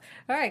Cleo.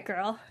 All right,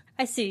 girl,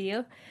 I see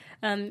you.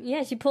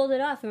 Yeah, she pulled it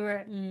off, and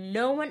where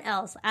no one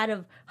else, out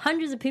of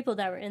hundreds of people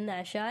that were in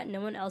that shot, no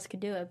one else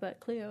could do it, but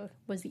Cleo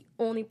was the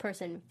only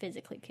person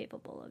physically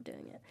capable of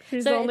doing it.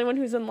 She's the only one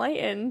who's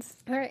enlightened.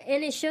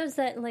 And it shows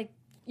that, like,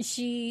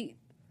 she,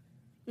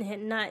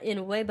 not in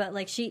a way, but,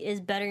 like, she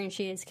is better and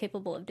she is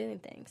capable of doing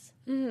things.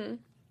 Mm-hmm.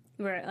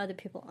 Where other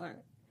people aren't.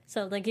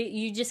 So, like,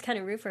 you just kind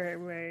of root for her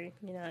where,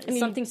 you know, it's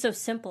something so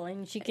simple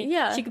and she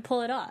could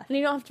pull it off. And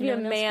you don't have to be a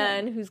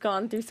man who's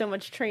gone through so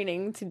much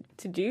training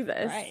to do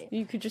this. Right.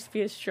 You could just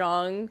be a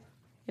strong,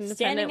 independent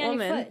Standing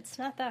woman. on your foot. It's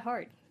not that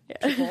hard.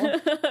 Yeah.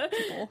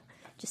 People.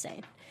 Just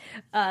saying.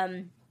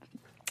 I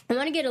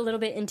want to get a little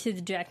bit into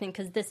the directing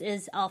because this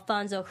is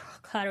Alfonso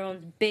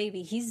Cuarón's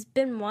baby. He's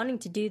been wanting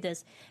to do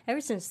this ever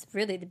since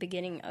really the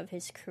beginning of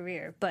his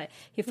career, but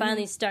he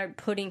finally started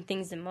putting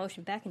things in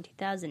motion back in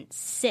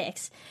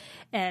 2006.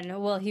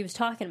 And, well, he was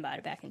talking about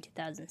it back in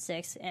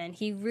 2006, and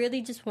he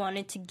really just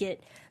wanted to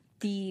get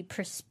the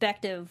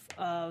perspective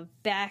of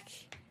back,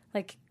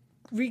 like,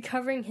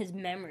 recovering his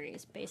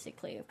memories,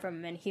 basically,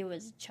 from when he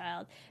was a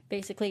child.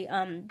 Basically,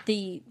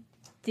 the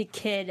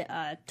kid,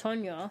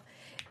 Tonio,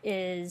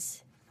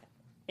 is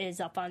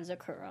Alfonso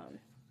Cuarón,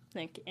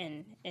 like,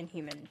 in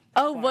human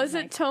form. Was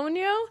it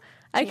Tonio?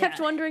 I kept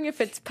wondering if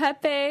it's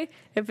Pepe,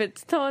 if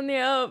it's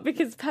Tonio,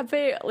 because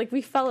Pepe, like,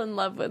 we fell in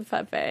love with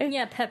Pepe.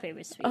 Yeah, Pepe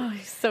was sweet. Oh,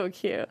 he's so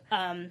cute.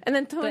 And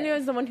then Tonio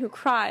is the one who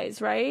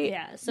cries, right?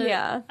 Yeah. So,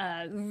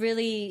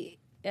 really,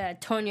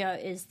 Tonio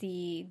is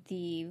the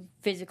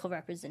physical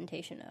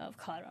representation of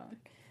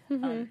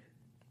Cuarón,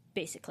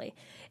 basically.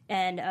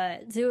 And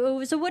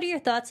so what are your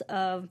thoughts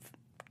of,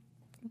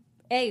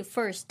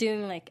 first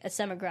doing, like, a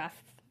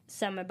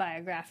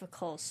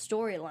semi-biographical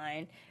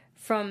storyline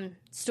from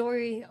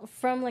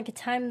like a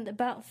time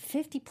about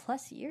 50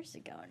 plus years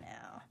ago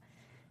now,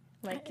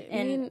 like,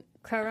 and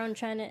Cuarón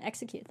trying to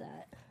execute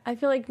that. I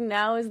feel like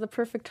now is the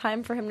perfect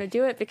time for him to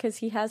do it because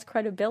he has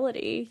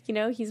credibility. You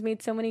know, he's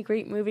made so many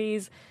great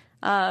movies,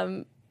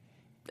 and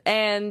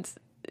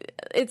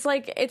it's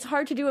like, it's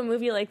hard to do a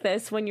movie like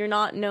this when you're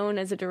not known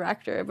as a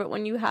director, but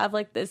when you have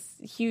like this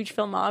huge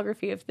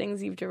filmography of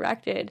things you've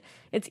directed,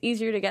 it's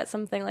easier to get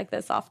something like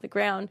this off the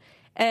ground.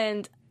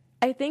 And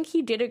I think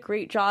he did a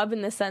great job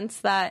in the sense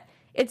that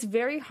it's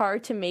very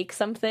hard to make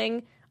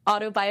something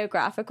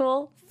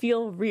autobiographical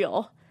feel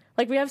real.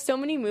 Like, we have so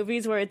many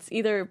movies where it's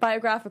either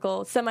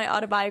biographical,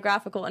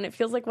 semi-autobiographical, and it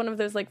feels like one of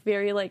those like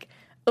very like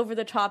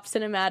over-the-top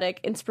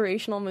cinematic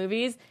inspirational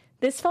movies.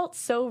 This felt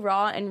so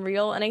raw and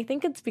real, and I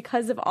think it's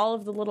because of all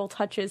of the little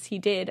touches he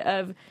did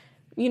of,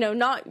 you know,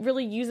 not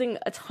really using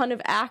a ton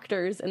of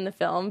actors in the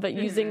film, but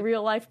using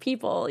real-life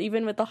people,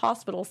 even with the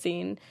hospital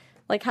scene,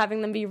 like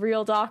having them be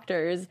real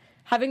doctors,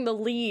 having the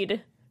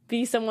lead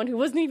be someone who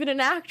wasn't even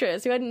an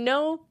actress, who had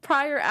no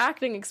prior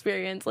acting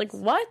experience. Like,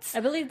 what? I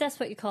believe that's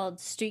what you called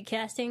street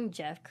casting.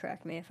 Jeff,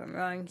 correct me if I'm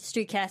wrong.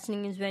 Street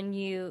casting is when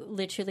you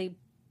literally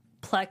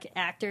pluck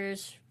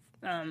actors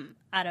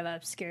out of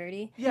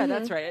obscurity. Yeah,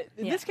 that's right.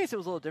 In this case, it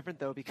was a little different,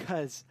 though,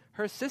 because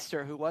her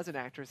sister, who was an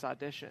actress,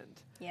 auditioned.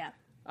 Yeah.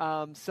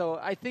 So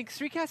I think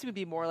street casting would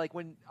be more like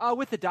when,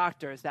 with the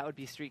doctors, that would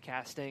be street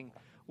casting.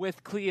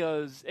 With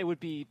Cleo's, it would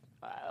be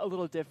a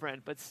little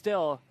different, but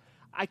still,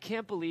 I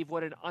can't believe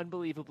what an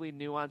unbelievably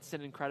nuanced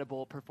and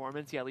incredible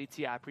performance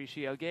Yalitza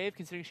Aparicio gave,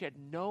 considering she had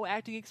no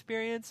acting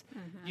experience.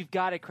 You've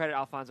got to credit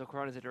Alfonso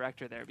Cuarón as a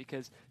director there,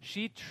 because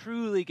she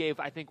truly gave,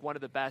 I think, one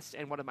of the best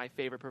and one of my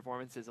favorite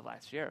performances of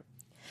last year.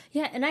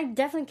 Yeah, and I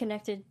definitely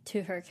connected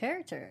to her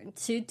character,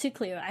 to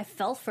Cleo. I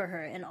felt for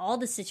her in all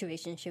the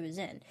situations she was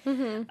in.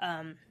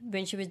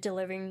 When she was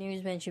delivering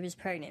news, when she was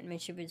pregnant, when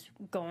she was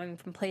going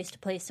from place to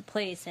place to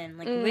place and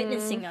like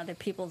witnessing other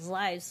people's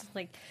lives.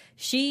 Like,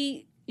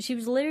 she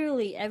was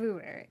literally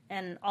everywhere,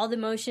 and all the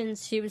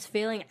emotions she was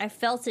feeling, I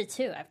felt it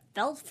too. I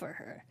felt for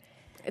her.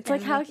 It's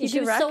like how he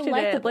directed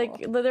it.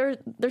 Like,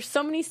 there's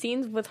so many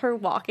scenes with her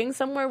walking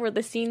somewhere where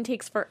the scene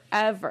takes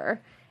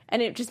forever,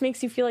 and it just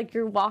makes you feel like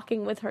you're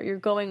walking with her, you're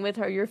going with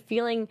her, you're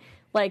feeling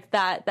like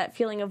that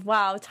feeling of,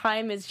 wow,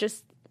 time is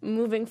just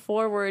moving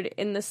forward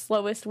in the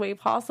slowest way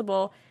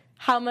possible.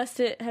 How must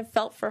it have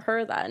felt for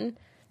her then?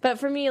 But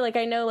for me, like,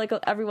 I know, like,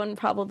 everyone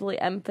probably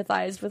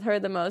empathized with her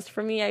the most.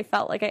 For me, I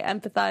felt like I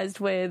empathized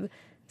with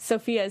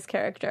Sophia's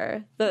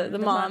character, the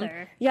mom.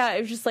 Mother. Yeah,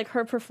 it was just like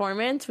her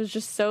performance was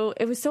just so,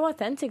 it was so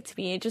authentic to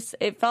me. It just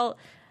felt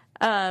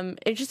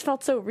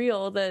so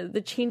real,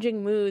 the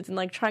changing moods and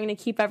like trying to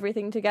keep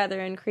everything together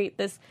and create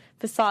this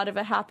facade of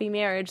a happy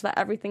marriage, that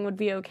everything would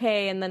be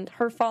okay, and then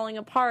her falling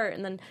apart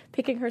and then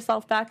picking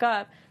herself back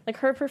up. Like,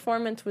 her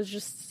performance was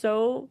just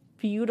so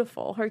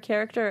beautiful. Her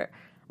character,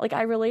 like,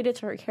 I related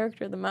to her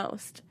character the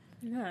most.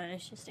 Oh,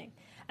 interesting.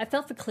 I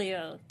felt for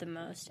Cleo the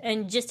most.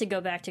 And just to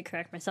go back to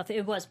correct myself,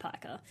 it was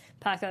Paco.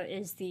 Paco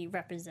is the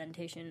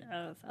representation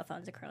of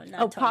Alfonso Cuarón,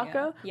 not Antonio.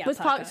 Paco? Yeah, was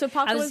Paco. So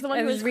Paco was the one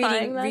who was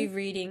crying then?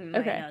 Rereading my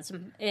notes.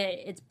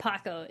 It's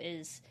Paco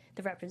is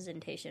the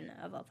representation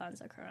of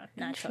Alfonso Cuarón,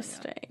 not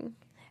Interesting.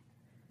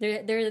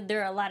 Antonio.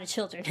 There are a lot of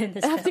children in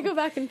this I have film. to go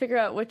back and figure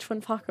out which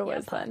one Paco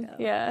was Paco. then.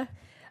 Yeah.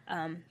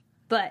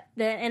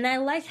 And I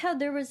liked how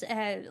there was,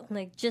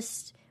 like,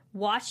 just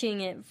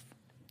watching it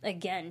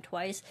again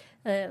twice,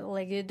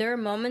 like, there are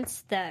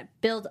moments that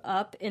build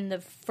up in the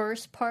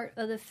first part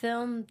of the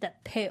film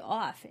that pay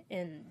off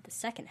in the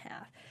second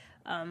half.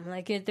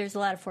 There's a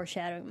lot of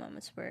foreshadowing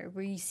moments where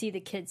you see the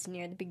kids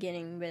near the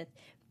beginning with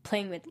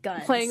playing with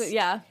guns.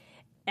 Yeah.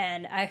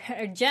 And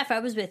Jeff, I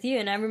was with you,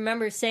 and I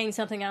remember saying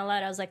something out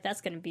loud. I was like,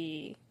 that's going to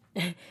be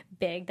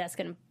big. That's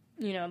going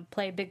to,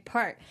 play a big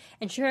part.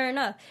 And sure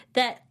enough,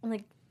 that,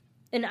 like,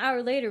 an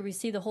hour later, we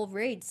see the whole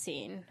raid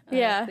scene,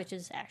 which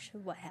is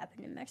actually what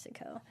happened in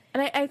Mexico.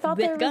 And I thought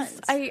with there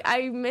was, guns.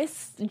 I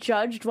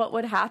misjudged what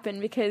would happen,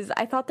 because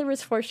I thought there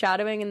was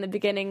foreshadowing in the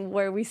beginning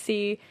where we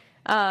see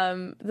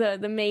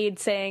the maid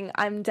saying,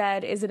 "I'm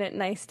dead, isn't it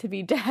nice to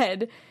be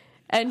dead?"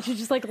 And she's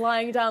just, like,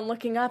 lying down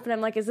looking up, and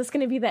I'm like, is this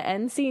going to be the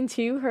end scene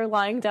too, her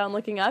lying down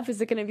looking up? Is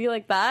it going to be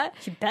like that?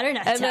 She better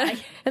not die.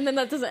 And then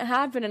that doesn't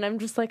happen, and I'm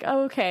just like,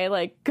 oh, okay,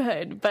 like,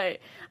 good. But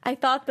I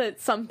thought that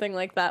something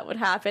like that would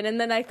happen. And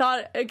then I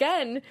thought,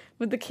 again,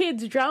 with the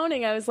kids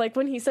drowning, I was like,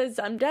 when he says,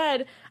 "I'm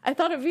dead," I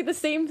thought it would be the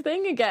same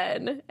thing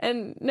again.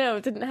 And no,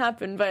 it didn't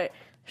happen. But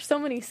there's so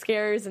many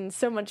scares and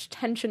so much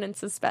tension and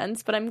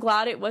suspense. But I'm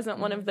glad it wasn't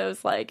one of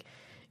those, like,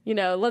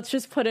 let's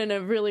just put in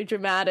a really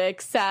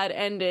dramatic, sad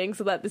ending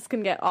so that this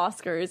can get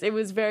Oscars. It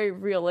was very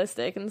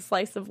realistic and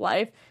slice of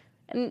life.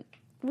 And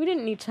we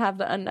didn't need to have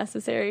the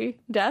unnecessary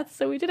death,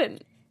 so we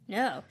didn't.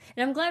 No.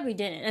 And I'm glad we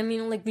didn't. I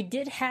mean, like, we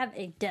did have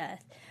a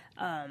death,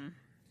 a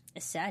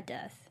sad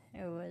death.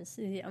 It was,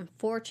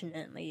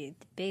 unfortunately,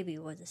 the baby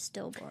was a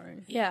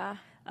stillborn. Yeah.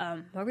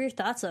 What were your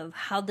thoughts of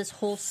how this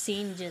whole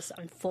scene just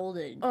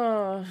unfolded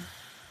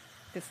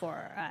before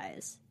our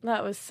eyes?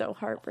 That was so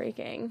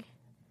heartbreaking.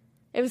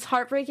 It was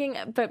heartbreaking,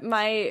 but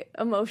my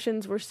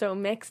emotions were so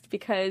mixed,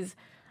 because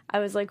I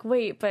was like,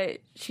 wait,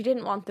 but she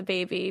didn't want the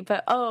baby.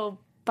 But,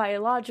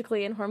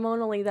 biologically and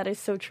hormonally, that is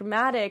so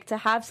traumatic to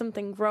have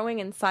something growing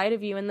inside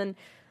of you and then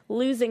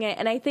losing it.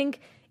 And I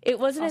think it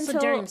wasn't Also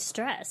until during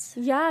stress.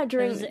 yeah,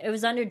 It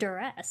was under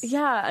duress.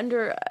 yeah,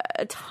 under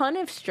a ton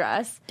of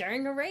stress.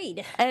 During a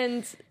raid.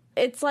 And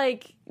it's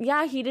like,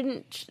 yeah, he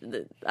didn't,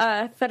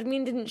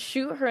 Fermin didn't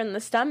shoot her in the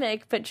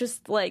stomach, but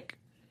just like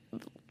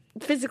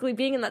physically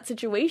being in that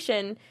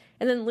situation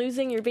and then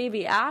losing your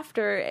baby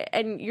after,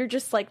 and you're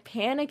just like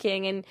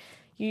panicking, and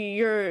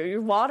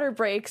your water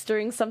breaks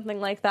during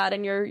something like that,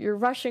 and you're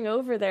rushing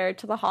over there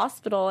to the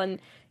hospital. And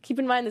keep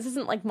in mind, this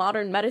isn't like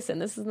modern medicine.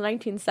 This is the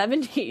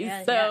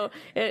 1970s,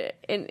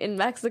 in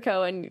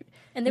Mexico, and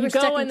they were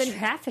stuck in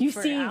traffic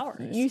for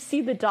hours. You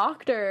see the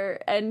doctor,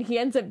 and he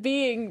ends up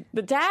being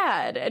the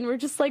dad, and we're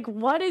just like,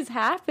 what is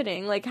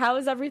happening? Like, how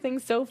is everything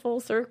so full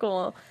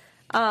circle?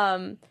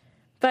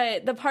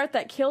 But the part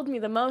that killed me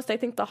the most, I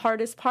think the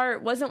hardest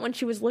part, wasn't when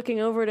she was looking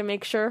over to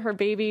make sure her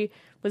baby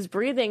was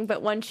breathing,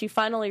 but when she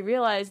finally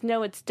realized,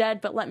 no, it's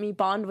dead, but let me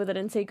bond with it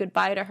and say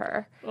goodbye to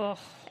her. Ugh.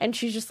 And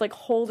she's just like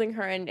holding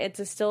her, and it's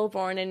a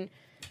stillborn, and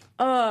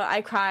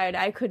I cried.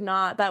 I could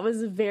not. That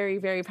was a very,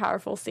 very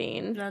powerful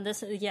scene. No,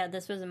 this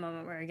was a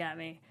moment where it got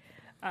me.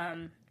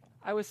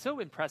 I was so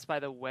impressed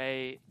by the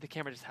way the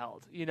camera just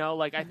held. You know,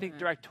 like, I think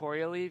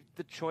directorially,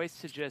 the choice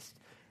to just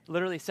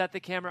literally set the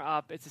camera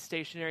up, it's a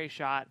stationary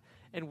shot,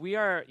 and we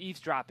are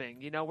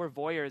eavesdropping. You know, we're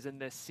voyeurs in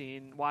this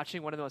scene,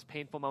 watching one of the most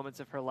painful moments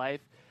of her life.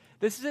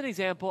 This is an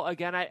example.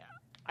 Again, I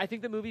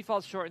think the movie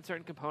falls short in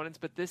certain components,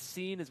 but this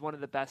scene is one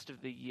of the best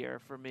of the year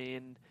for me,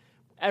 and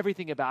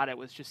everything about it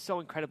was just so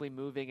incredibly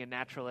moving and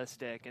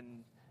naturalistic,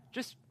 and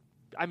just,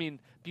 I mean,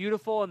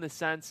 beautiful in the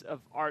sense of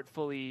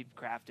artfully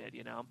crafted,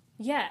 you know?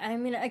 Yeah, I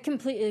mean, I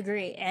completely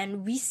agree.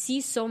 And we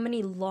see so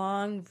many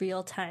long,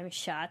 real-time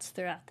shots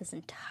throughout this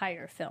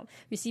entire film.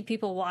 We see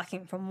people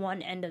walking from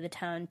one end of the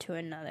town to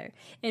another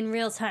in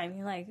real time.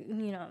 You're like,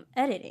 you know,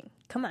 editing.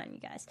 Come on, you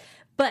guys.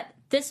 But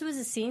this was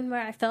a scene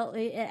where I felt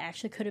it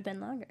actually could have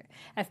been longer.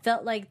 I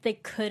felt like she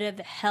could have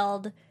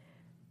held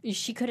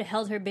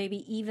her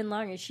baby even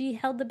longer. She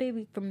held the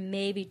baby for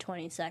maybe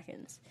 20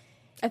 seconds.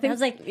 I think, and I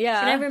was like, yeah.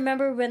 And I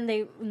remember when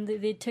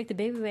they took the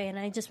baby away, and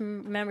I just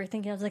remember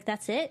thinking, I was like,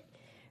 that's it?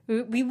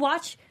 We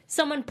watch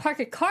someone park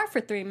a car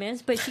for 3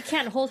 minutes, but she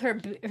can't hold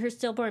her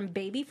stillborn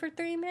baby for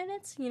 3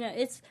 minutes. You know,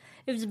 it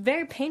was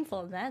very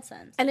painful in that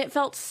sense. And it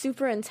felt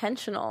super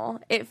intentional.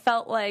 It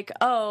felt like,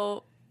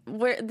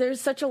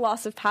 there's such a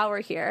loss of power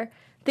here.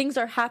 Things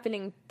are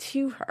happening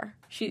to her.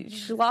 She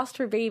lost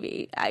her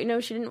baby. I know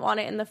she didn't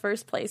want it in the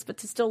first place, but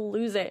to still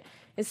lose it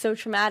is so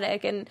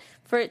traumatic, and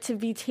for it to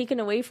be taken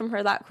away from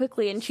her that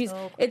quickly, and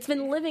it's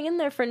been living in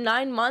there for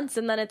 9 months,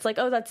 and then it's like,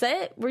 oh, that's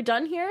it? We're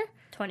done here?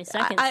 20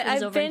 seconds. It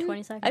was over in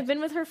 20 seconds. I've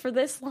been with her for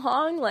this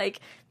long, like,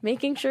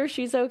 making sure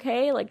she's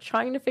okay, like,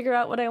 trying to figure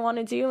out what I want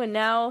to do, and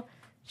now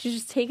she's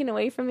just taken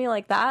away from me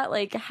like that.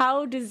 Like,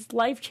 how does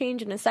life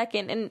change in a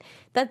second? And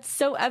that's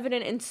so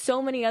evident in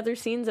so many other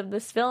scenes of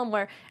this film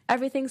where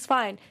everything's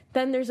fine,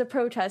 then there's a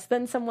protest,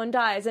 then someone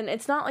dies, and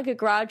it's not like a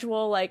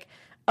gradual, like,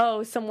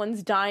 oh,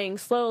 someone's dying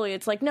slowly.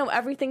 It's like, no,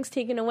 everything's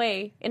taken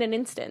away in an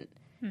instant.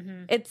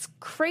 Mm-hmm. It's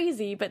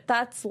crazy, but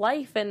that's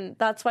life, and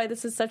that's why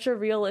this is such a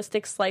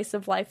realistic slice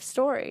of life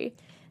story.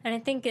 And I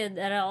think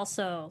that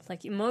also,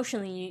 like,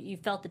 emotionally, you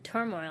felt the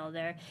turmoil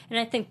there. And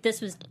I think this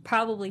was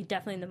probably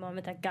definitely the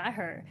moment that got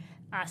her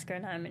Oscar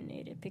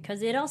nominated,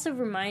 because it also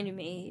reminded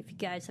me, if you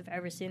guys have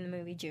ever seen the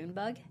movie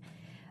Junebug,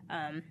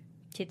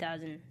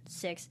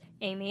 2006,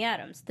 Amy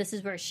Adams. This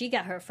is where she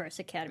got her first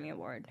Academy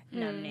Award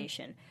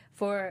nomination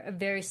for a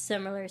very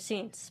similar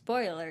scene.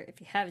 Spoiler, if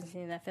you haven't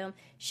seen that film,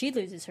 she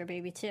loses her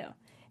baby too.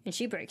 And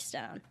she breaks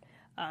down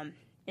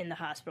in the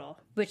hospital,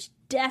 which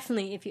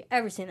definitely, if you've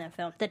ever seen that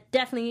film,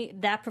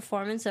 that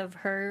performance of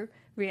her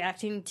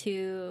reacting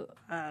to,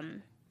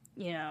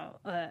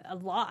 a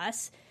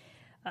loss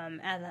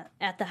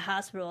at the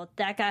hospital,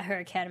 that got her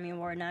Academy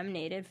Award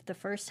nominated for the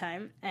first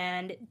time.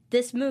 And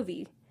this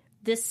movie,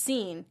 this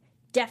scene,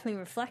 definitely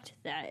reflected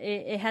that.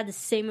 It had the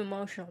same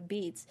emotional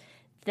beats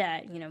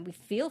that, you know, we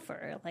feel for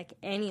her, like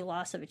any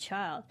loss of a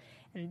child.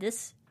 And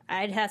this,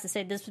 I'd have to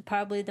say, this was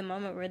probably the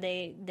moment where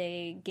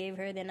they gave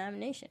her the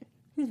nomination.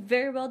 It's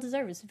very well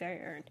deserved. It's very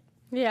earned.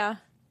 Yeah.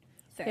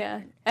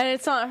 Earned. And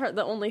it's not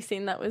the only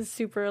scene that was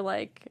super,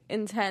 like,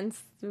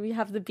 intense. We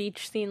have the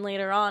beach scene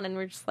later on, and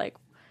we're just like...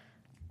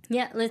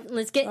 Yeah,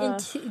 let's get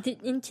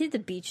into the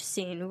beach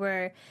scene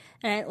where,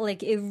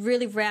 it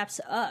really wraps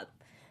up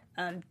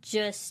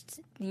just,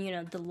 you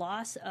know, the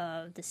loss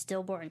of the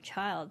stillborn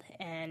child.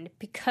 And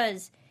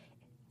because,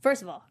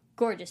 first of all,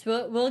 gorgeous.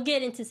 We'll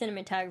get into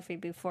cinematography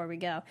before we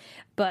go,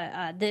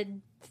 but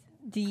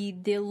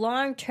the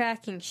long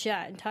tracking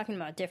shot, and talking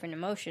about different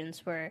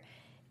emotions, where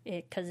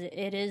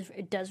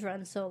it does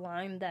run so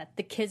long that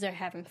the kids are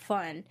having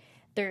fun.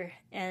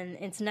 And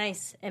it's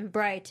nice and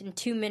bright, and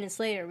 2 minutes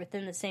later,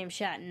 within the same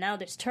shot, and now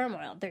there's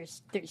turmoil,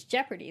 there's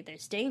jeopardy,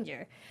 there's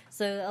danger.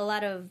 So a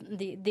lot of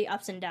the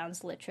ups and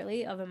downs,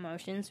 literally, of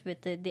emotions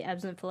with the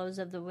ebbs and flows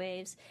of the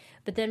waves.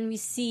 But then we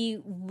see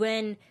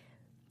when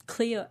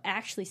Cleo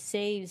actually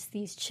saves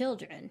these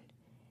children,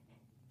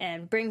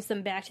 and brings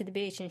them back to the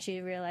beach, and she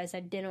realized,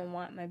 I didn't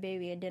want my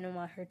baby, I didn't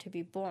want her to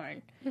be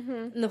born.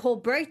 And the whole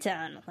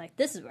breakdown, like,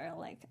 this is where,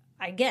 like,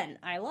 again,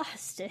 I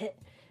lost it.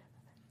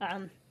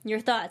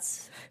 Your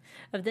thoughts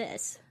of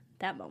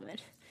that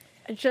moment?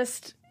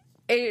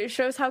 It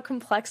shows how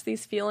complex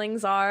these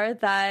feelings are,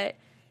 that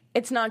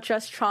it's not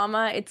just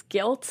trauma, it's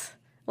guilt.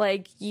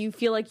 Like, you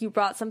feel like you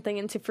brought something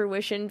into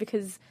fruition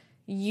because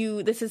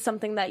this is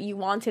something that you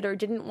wanted or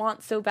didn't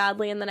want so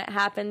badly, and then it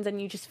happens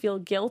and you just feel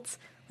guilt.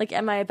 Like,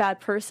 am I a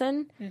bad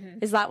person?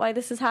 Is that why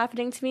this is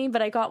happening to me?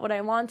 But I got what I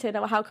wanted.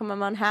 How come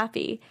I'm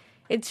unhappy?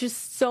 It's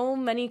just so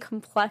many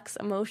complex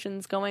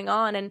emotions going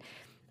on. And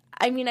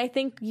I mean, I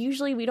think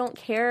usually we don't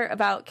care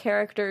about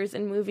characters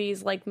in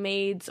movies like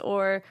Maids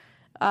or,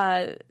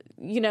 The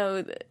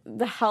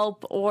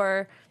Help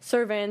or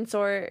Servants,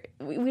 or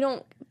we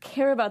don't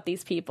care about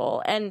these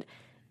people. And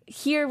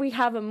here we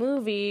have a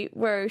movie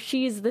where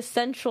she's the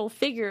central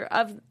figure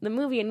of the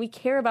movie, and we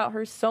care about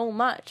her so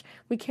much.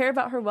 We care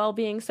about her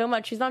well-being so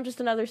much. She's not just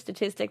another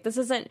statistic. This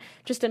isn't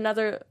just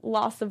another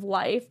loss of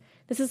life.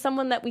 This is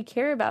someone that we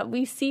care about.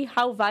 We see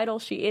how vital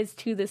she is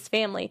to this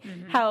family,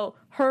 how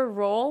her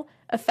role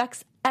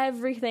affects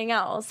everything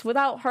else.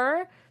 Without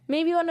her,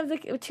 maybe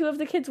two of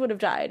the kids would have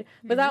died.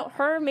 Without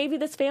her, maybe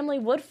this family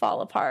would fall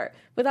apart.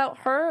 Without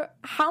her,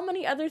 how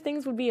many other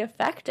things would be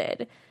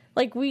affected?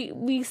 Like,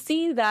 we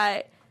see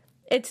that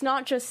it's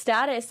not just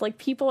status. Like,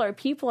 people are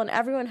people, and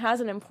everyone has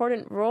an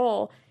important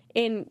role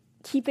in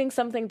keeping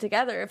something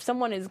together. If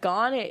someone is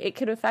gone, it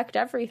could affect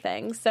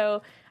everything.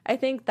 So I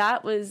think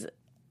that was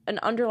an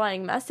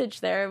underlying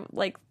message there.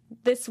 Like,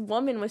 this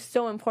woman was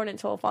so important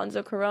to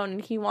Alfonso Cuarón,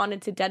 and he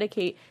wanted to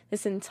dedicate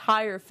this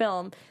entire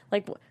film,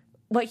 like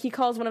what he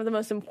calls one of the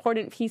most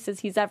important pieces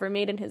he's ever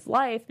made in his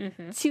life,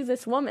 to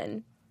this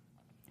woman.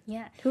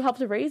 Yeah. Who helped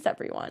raise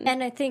everyone.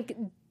 And I think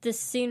this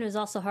scene was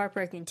also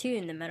heartbreaking, too,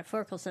 in the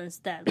metaphorical sense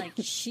that, like,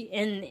 she,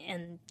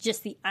 and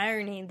just the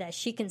irony that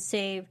she can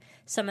save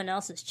someone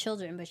else's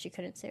children, but she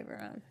couldn't save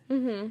her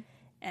own.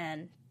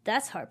 And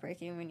that's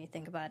heartbreaking when you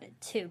think about it,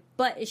 too.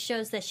 But it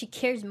shows that she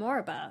cares more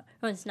about,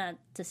 well, it's not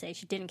to say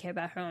she didn't care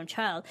about her own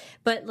child,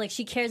 but, like,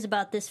 she cares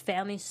about this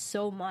family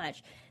so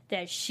much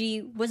that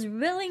she was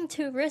willing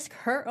to risk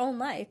her own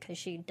life, because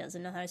she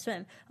doesn't know how to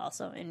swim.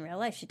 Also, in real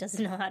life, she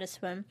doesn't know how to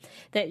swim.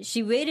 That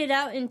she waded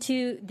out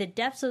into the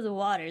depths of the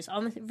waters,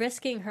 almost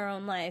risking her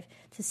own life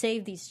to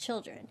save these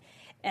children.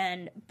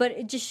 But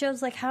it just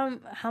shows, like,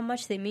 how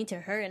much they mean to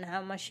her and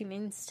how much she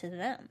means to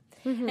them.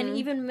 And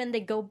even when they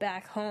go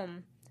back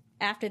home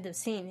after the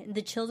scene,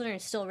 the children are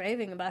still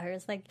raving about her.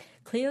 It's like,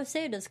 Cleo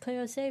saved us,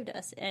 Cleo saved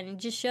us. And it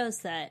just shows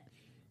that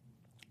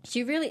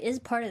she really is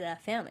part of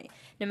that family,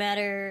 no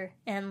matter,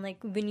 and, like,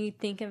 when you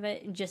think of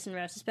it just in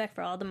retrospect,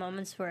 for all the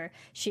moments where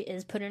she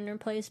is put in her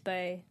place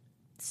by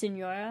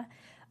Senora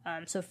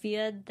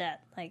Sofia,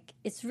 that, like,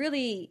 it's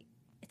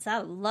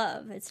out of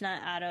love. It's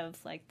not out of,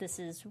 like, this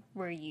is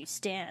where you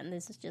stand.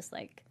 This is just,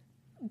 like,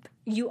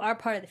 you are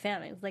part of the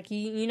family. Like,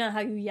 you know how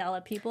you yell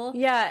at people?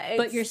 Yeah.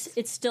 But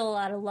it's still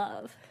out of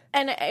love.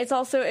 And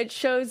it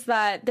shows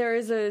that there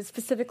is a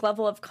specific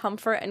level of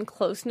comfort and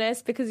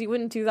closeness, because you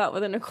wouldn't do that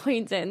with an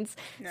acquaintance.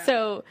 No.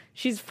 So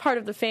she's part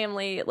of the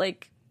family.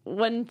 Like,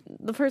 when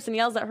the person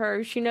yells at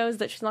her, she knows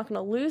that she's not going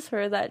to lose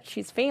her, that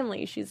she's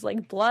family. She's,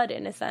 like, blood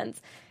in a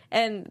sense.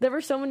 And there were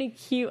so many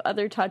cute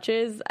other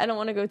touches. I don't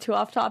want to go too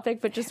off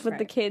topic, but just with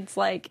the kids,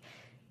 like,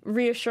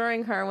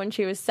 reassuring her when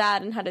she was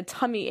sad and had a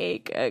tummy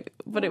ache,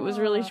 but it was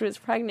really she was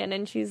pregnant,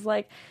 and she's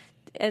like,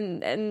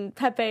 and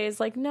Pepe is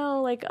like,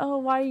 no, like, oh,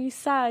 why are you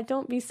sad?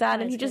 Don't be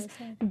sad. And he just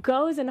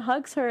goes and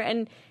hugs her,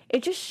 and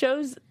it just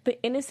shows the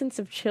innocence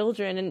of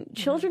children. And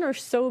children are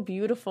so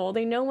beautiful.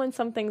 They know when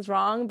something's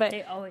wrong, but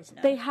they always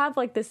know. They have,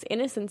 like, this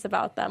innocence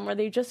about them where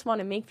they just want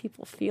to make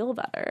people feel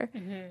better.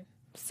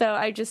 So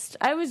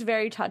I was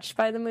very touched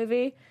by the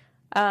movie.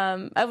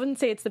 I wouldn't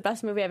say it's the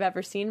best movie I've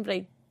ever seen, but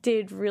I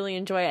did really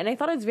enjoy it, and I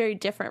thought it was very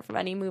different from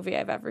any movie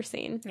I've ever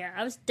seen. Yeah,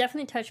 I was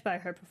definitely touched by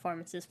her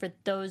performances for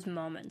those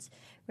moments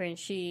when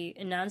she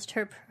announced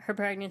her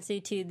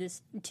pregnancy to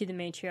the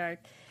matriarch,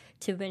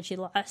 to when she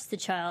lost the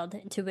child,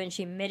 to when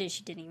she admitted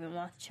she didn't even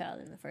want the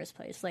child in the first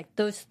place. Like,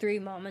 those 3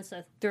 moments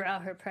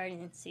throughout her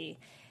pregnancy,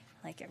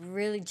 like, it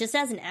really, just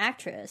as an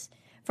actress,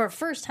 for a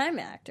first-time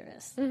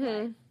actress,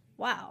 like,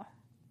 wow.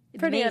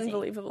 Pretty Amazing.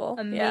 Unbelievable.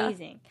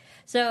 Amazing. Yeah.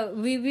 So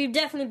we'd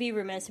definitely be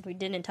remiss if we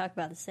didn't talk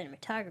about the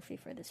cinematography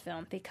for this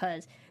film,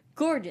 because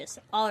gorgeous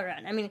all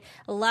around. I mean,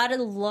 a lot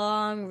of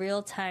long,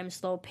 real-time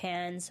slow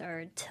pans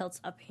or tilts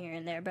up here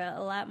and there, but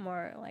a lot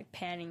more, like,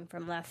 panning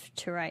from left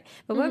to right.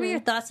 But what were your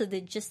thoughts of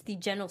the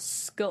general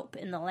scope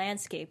in the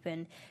landscape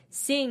and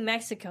seeing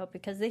Mexico,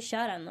 because they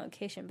shot on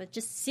location, but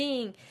just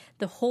seeing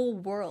the whole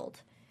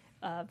world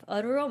of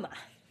Roma?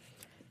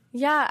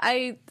 Yeah,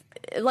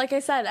 like I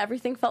said,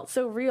 everything felt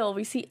so real.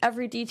 We see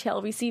every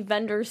detail. We see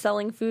vendors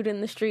selling food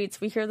in the streets.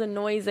 We hear the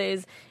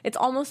noises. It's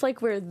almost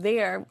like we're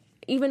there.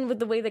 Even with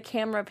the way the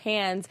camera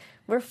pans,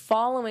 we're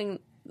following,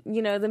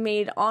 the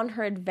maid on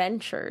her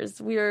adventures.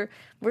 We're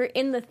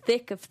in the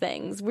thick of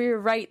things. We're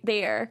right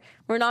there.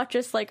 We're not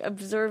just, like,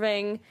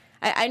 observing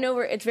I know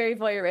it's very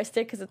voyeuristic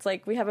because it's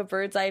like we have a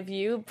bird's eye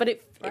view, but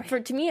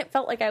to me, it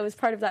felt like I was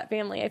part of that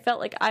family. I felt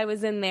like I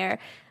was in there.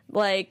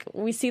 Like,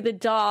 we see the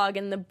dog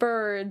and the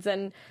birds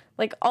and,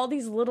 like, all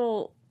these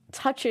little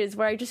touches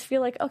where I just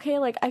feel like, okay,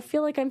 like, I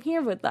feel like I'm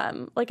here with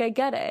them. Like, I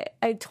get it.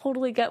 I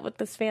totally get what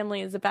this family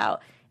is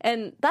about.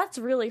 And that's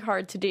really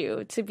hard to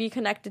do, to be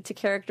connected to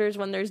characters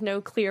when there's no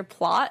clear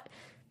plot.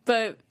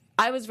 But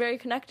I was very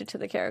connected to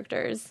the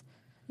characters.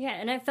 Yeah,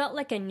 and I felt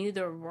like I knew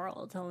their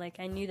world. Like,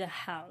 I knew the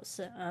house.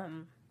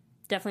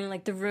 Definitely,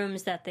 like, the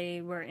rooms that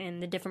they were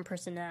in, the different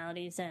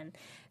personalities, and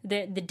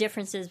the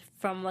differences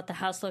from what the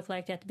house looked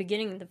like at the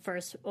beginning, the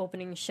first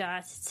opening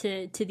shots,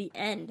 to the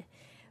end,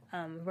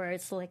 where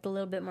it's, like, a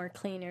little bit more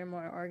cleaner,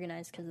 more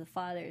organized because the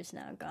father is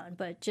now gone.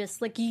 But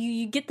just, like,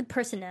 you get the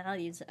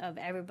personalities of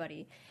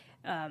everybody,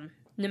 no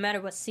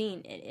matter what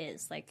scene it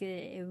is. Like,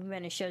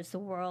 when it shows the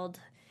world,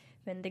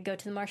 when they go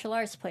to the martial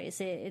arts place,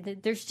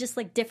 there's just,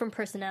 like, different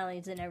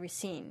personalities in every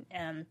scene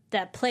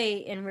that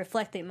play and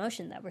reflect the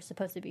emotion that we're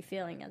supposed to be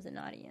feeling as an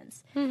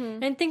audience.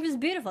 Mm-hmm. And I think it was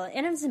beautiful.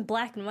 And it was in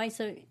black and white,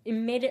 so it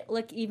made it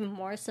look even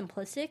more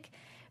simplistic,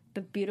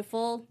 but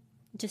beautiful,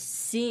 just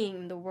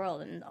seeing the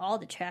world and all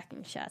the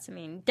tracking shots. I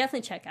mean,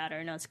 definitely check out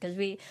our notes, because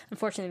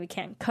unfortunately, we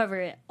can't cover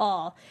it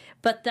all.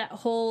 But that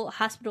whole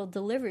hospital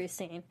delivery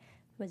scene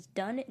was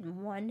done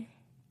in one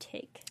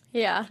take.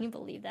 Yeah. Can you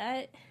believe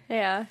that?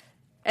 Yeah.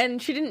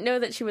 And she didn't know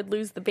that she would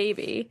lose the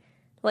baby.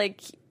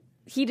 Like,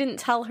 he didn't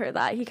tell her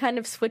that. He kind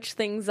of switched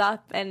things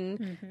up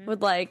and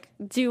would, like,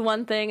 do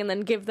one thing and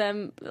then give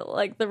them,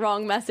 like, the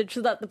wrong message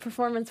so that the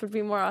performance would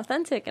be more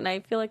authentic. And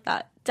I feel like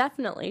that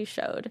definitely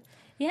showed.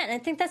 Yeah, and I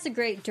think that's a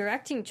great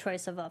directing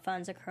choice of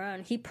Alfonso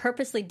Cuarón. He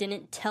purposely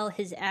didn't tell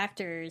his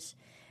actors,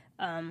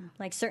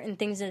 like, certain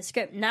things in the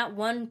script. Not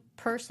one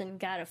person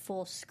got a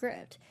full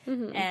script.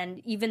 Mm-hmm.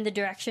 And even the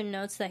direction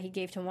notes that he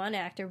gave to one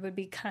actor would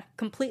be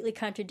completely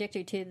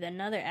contradictory to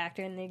another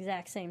actor in the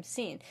exact same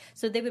scene.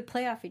 So they would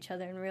play off each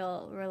other in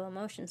real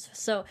emotions.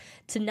 So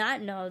to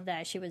not know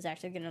that she was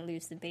actually going to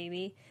lose the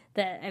baby,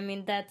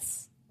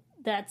 that's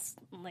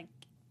like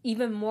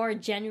even more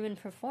genuine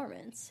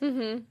performance.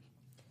 Mm-hmm.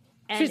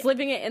 She's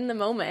living it in the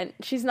moment.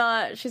 She's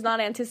not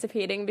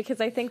anticipating, because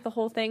I think the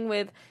whole thing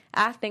with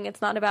acting,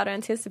 it's not about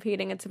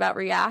anticipating, it's about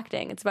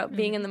reacting. It's about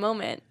being in the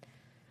moment.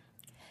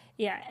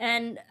 Yeah,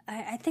 and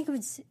I think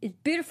it's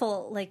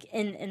beautiful, like,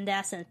 in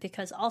that sense,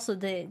 because also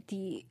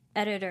the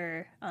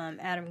editor,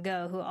 Adam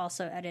Go, who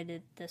also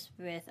edited this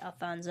with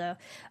Alfonso,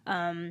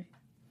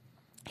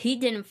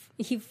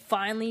 he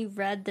finally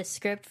read the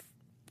script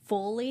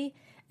fully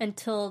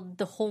until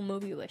the whole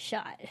movie was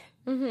shot.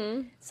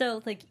 Mm-hmm.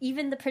 So, like,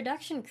 even the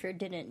production crew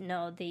didn't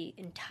know the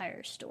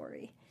entire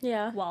story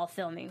while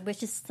filming,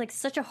 which is, like,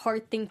 such a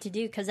hard thing to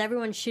do, because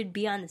everyone should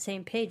be on the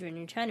same page when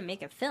you're trying to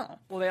make a film.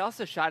 Well, they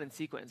also shot in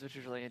sequence, which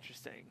is really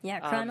interesting. Yeah,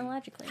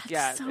 chronologically.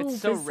 Yeah, so it's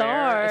so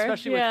bizarre. rare,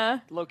 especially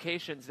with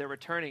locations they're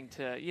returning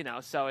to,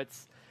 so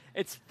it's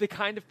the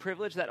kind of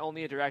privilege that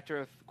only a director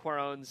of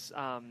Cuarón's,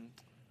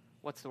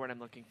 what's the word I'm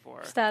looking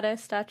for?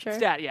 Stature.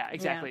 Yeah,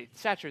 exactly. Yeah.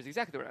 Stature is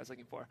exactly the word I was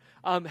looking for.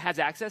 Has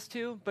access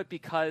to, but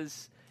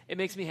because it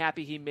makes me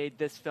happy he made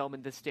this film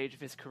in this stage of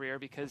his career,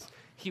 because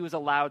he was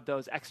allowed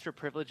those extra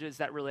privileges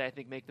that really, I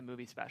think, make the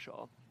movie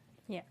special.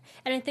 Yeah,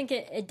 and I think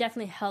it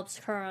definitely helps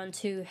Cuarón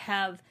to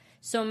have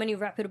so many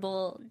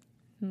reputable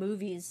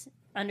movies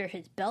under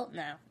his belt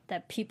now,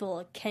 that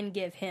people can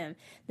give him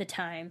the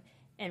time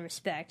and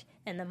respect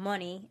and the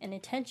money and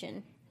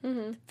attention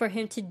for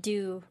him to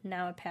do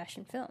now a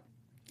passion film.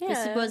 Yeah.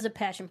 This was a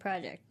passion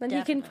project. Then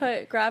he can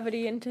put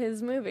gravity into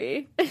his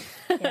movie.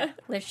 Yeah,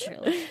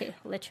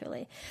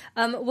 literally.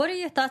 What are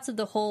your thoughts of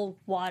the whole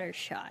water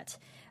shot?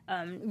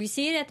 We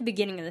see it at the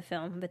beginning of the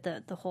film with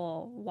the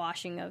whole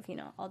washing of,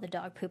 all the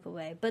dog poop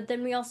away. But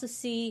then we also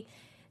see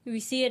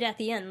it at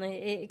the end.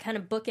 It kind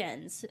of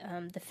bookends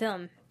the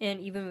film, and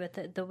even with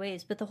the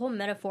waves. But the whole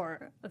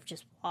metaphor of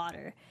just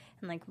water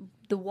and, like,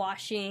 the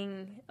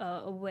washing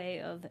away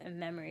of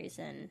memories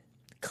and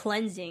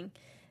cleansing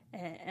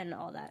and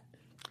all that.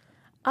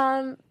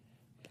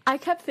 I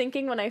kept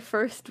thinking when I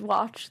first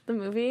watched the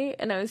movie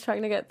and I was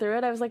trying to get through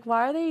it, I was like,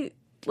 why are they,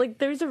 like,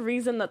 there's a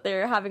reason that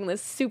they're having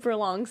this super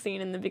long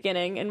scene in the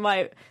beginning, and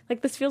why,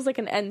 like, this feels like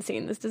an end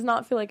scene. This does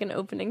not feel like an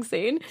opening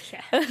scene.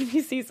 Yeah. And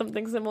you see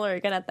something similar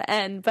again at the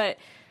end, but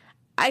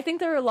I think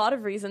there are a lot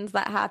of reasons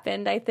that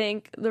happened. I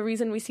think the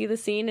reason we see the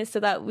scene is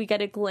so that we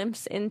get a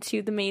glimpse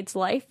into the maid's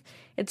life.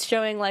 It's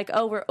showing, like,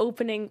 oh, we're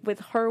opening with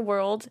her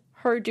world,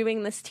 her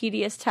doing this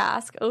tedious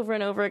task over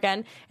and over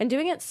again, and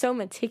doing it so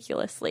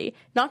meticulously.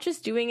 Not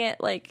just doing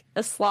it like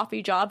a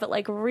sloppy job, but,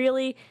 like,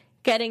 really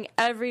getting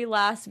every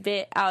last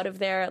bit out of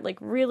there, like,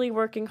 really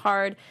working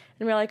hard.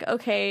 And we're like,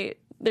 okay,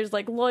 there's,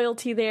 like,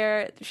 loyalty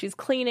there. She's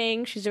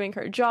cleaning, she's doing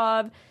her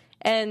job.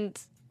 And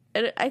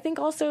I think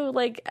also,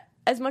 like,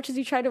 as much as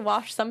you try to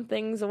wash some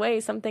things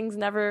away, some things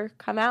never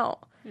come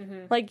out.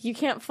 Mm-hmm. Like, you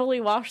can't fully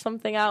wash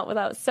something out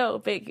without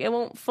soap. It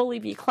won't fully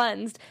be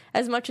cleansed.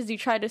 As much as you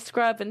try to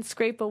scrub and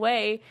scrape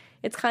away,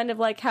 it's kind of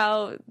like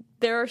how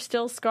there are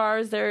still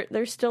scars,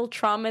 there's still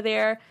trauma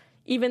there.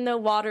 even though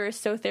water is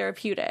so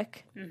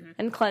therapeutic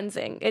and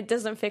cleansing, it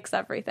doesn't fix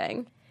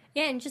everything.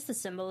 Yeah, and just the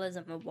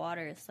symbolism of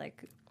water is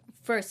like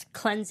first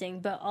cleansing,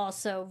 but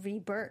also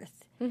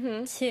rebirth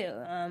too.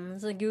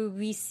 It's like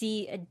we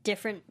see a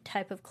different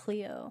type of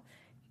Cleo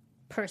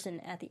person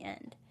at the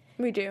end,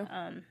 We do.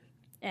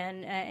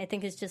 and I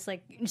think it's just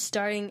like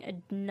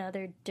starting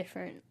another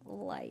different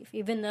life,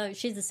 even though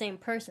she's the same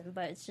person,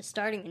 but it's just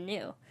starting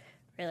anew,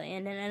 really.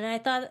 And I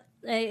thought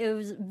it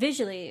was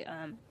visually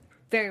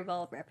very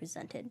well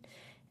represented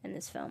in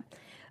this film.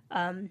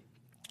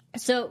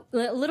 So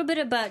a little bit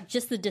about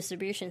just the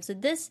distribution. So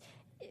this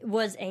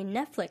was a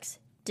Netflix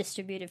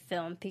distributed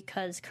film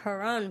because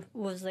Cuarón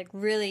was like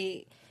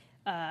really,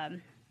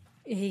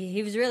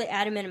 he was really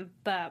adamant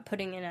about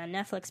putting it on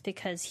Netflix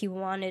because he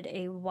wanted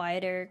a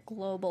wider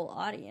global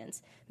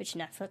audience, which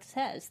Netflix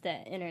has,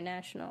 that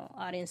international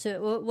audience.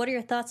 So what are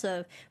your thoughts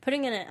of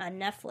putting it on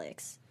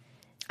Netflix?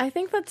 I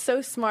think that's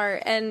so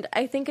smart, and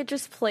I think it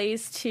just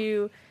plays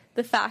to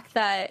the fact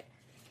that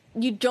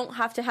you don't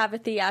have to have a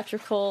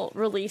theatrical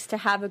release to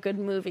have a good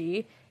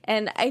movie.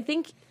 And I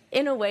think,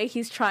 in a way,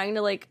 he's trying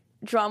to, like,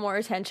 draw more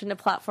attention to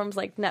platforms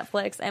like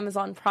Netflix,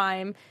 Amazon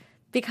Prime,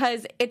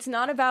 because it's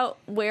not about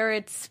where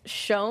it's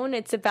shown,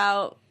 it's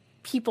about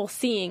people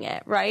seeing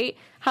it, right?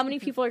 How many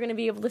people are going to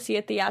be able to see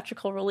a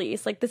theatrical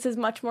release? Like, this is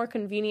much more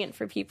convenient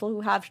for people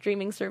who have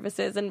streaming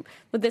services, and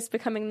with this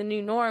becoming the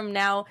new norm,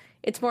 now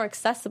it's more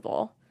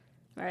accessible.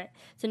 Right.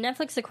 So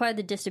Netflix acquired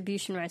the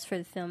distribution rights for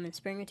the film in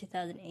spring of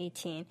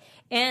 2018,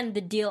 and the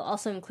deal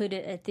also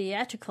included a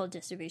theatrical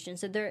distribution.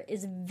 So there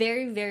is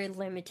very, very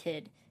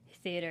limited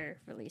theater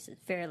releases.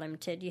 Very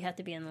limited. You have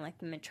to be in like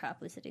the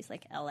metropolis cities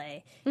like LA,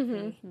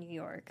 New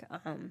York.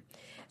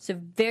 So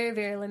very,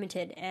 very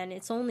limited, and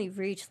it's only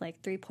reached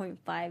like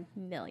 3.5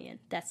 million.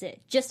 That's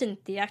it, just in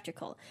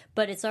theatrical.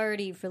 But it's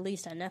already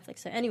released on Netflix,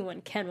 so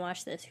anyone can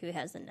watch this who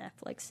has the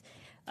Netflix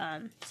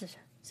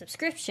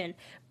subscription.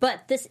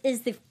 But this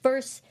is the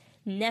first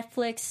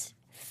Netflix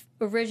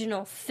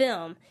original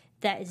film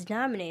that is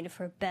nominated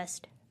for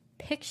Best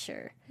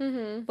Picture.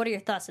 What are your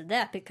thoughts of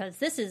that? Because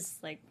this is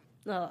like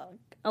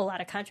a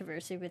lot of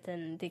controversy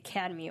within the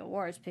Academy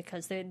Awards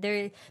because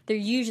they're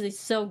usually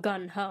so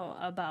gung-ho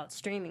about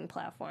streaming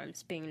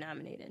platforms being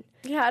nominated.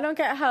 Yeah, I don't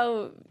get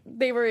how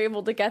they were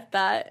able to get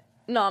that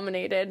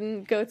nominated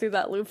and go through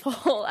that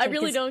loophole. I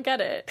really don't get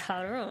it.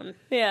 Cuarón.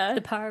 Yeah.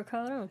 The power of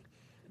Cuarón.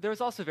 There was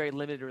also very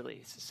limited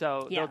release.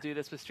 So Yeah. they'll do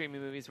this with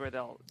streaming movies where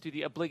they'll do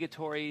the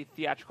obligatory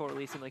theatrical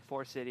release in like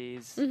 4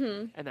 cities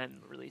and then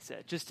release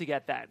it just to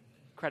get that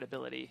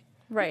credibility.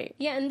 Right.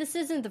 Yeah, and this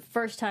isn't the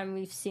first time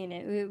we've seen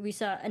it. We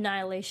saw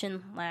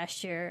Annihilation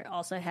last year,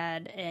 also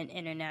had an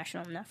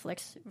international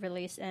Netflix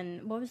release.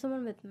 And what was the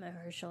one with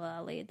Mahershala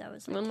Ali? That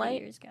was like Moonlight?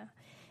 2 years ago.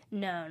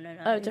 No.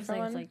 Oh, It was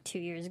different one? like 2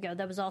 years ago.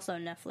 That was also a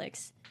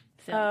Netflix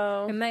film.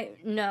 Oh.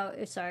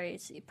 Sorry.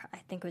 I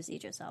think it was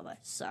Idris Elba.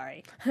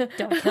 Sorry.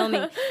 Don't kill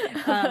me.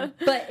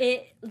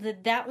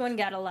 But that one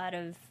got a lot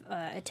of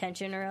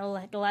attention, or a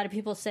lot of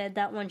people said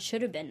that one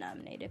should have been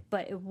nominated,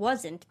 but it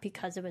wasn't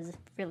because it was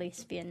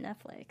released via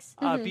Netflix.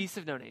 Beast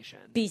of No Nation.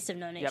 Beast of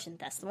No Nation,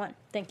 that's the one.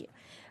 Thank you.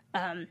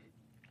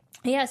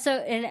 Yeah, so,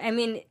 and I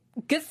mean,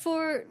 good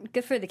for the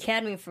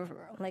Academy for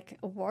like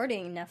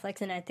awarding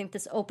Netflix, and I think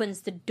this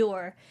opens the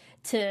door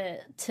to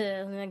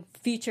like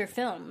future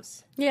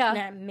films. Yeah.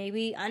 Now,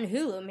 maybe on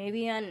Hulu,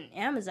 maybe on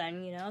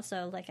Amazon, you know.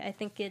 So like I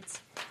think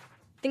it's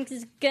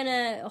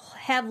gonna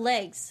have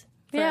legs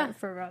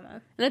for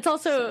Roma. And it's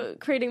also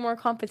creating more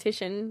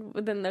competition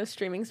within those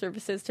streaming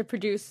services to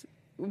produce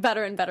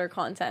better and better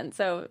content.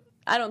 So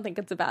I don't think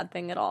it's a bad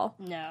thing at all.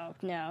 No.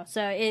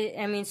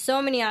 So,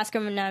 so many Oscar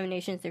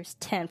nominations. There's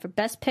 10 for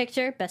Best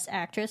Picture, Best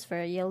Actress for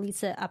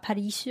Yalitza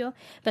Aparicio,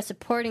 Best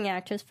Supporting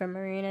Actress for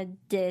Marina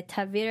de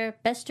Tavira,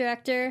 Best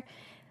Director,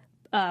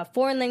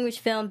 Foreign Language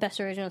Film, Best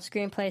Original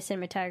Screenplay,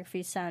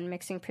 Cinematography, Sound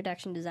Mixing,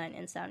 Production Design,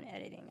 and Sound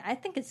Editing. I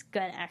think it's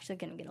actually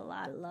going to get a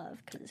lot of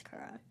love because it's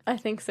Cuarón. I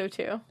think so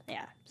too.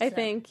 Yeah. I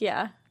think,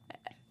 yeah.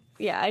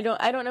 Yeah, I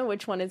don't know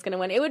which one is going to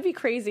win. It would be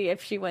crazy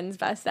if she wins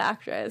Best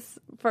Actress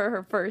for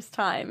her first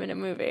time in a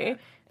movie.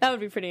 That would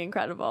be pretty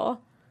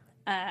incredible.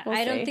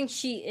 I don't think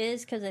she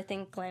is because I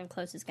think Glenn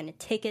Close is going to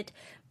take it.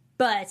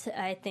 But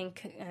I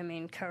think,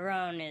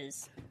 Cuarón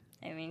is,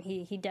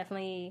 he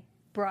definitely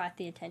brought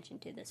the attention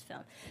to this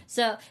film.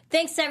 So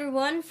thanks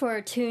everyone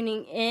for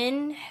tuning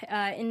in.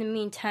 In the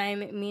meantime,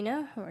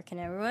 Mina, where can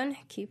everyone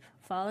keep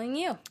following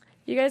you?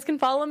 You guys can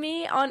follow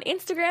me on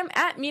Instagram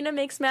at Mina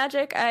Makes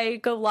Magic. I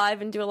go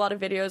live and do a lot of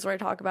videos where I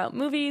talk about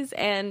movies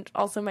and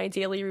also my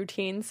daily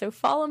routine. So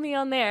follow me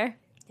on there.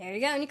 There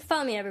you go. And you can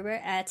follow me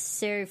everywhere at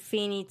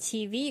Serafini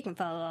TV. You can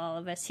follow all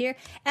of us here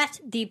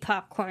at The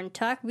Popcorn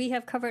Talk. We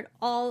have covered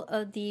all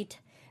of the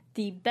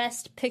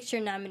Best Picture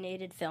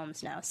nominated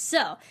films now.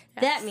 So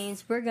that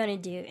means we're going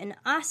to do an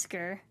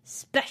Oscar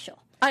special.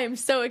 I am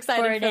so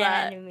excited for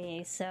that.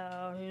 Anime,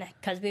 so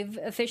because we've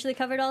officially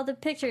covered all the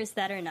pictures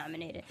that are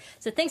nominated.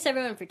 So thanks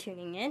everyone for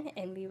tuning in,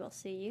 and we will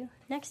see you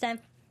next time.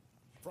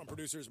 From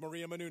producers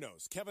Maria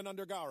Menounos, Kevin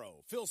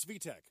Undergaro, Phil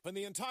Svitek, and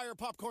the entire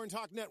Popcorn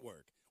Talk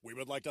Network, We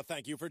would like to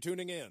thank you for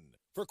tuning in.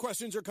 For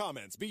questions or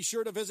comments, be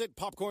sure to visit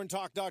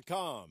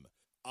popcorntalk.com.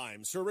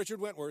 I'm Sir Richard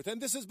Wentworth,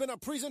 and this has been a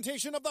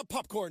presentation of the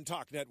Popcorn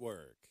Talk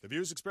Network. The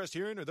views expressed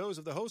herein are those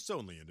of the hosts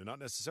only and do not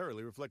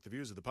necessarily reflect the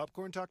views of the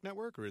Popcorn Talk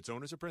Network or its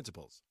owners or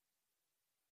principals.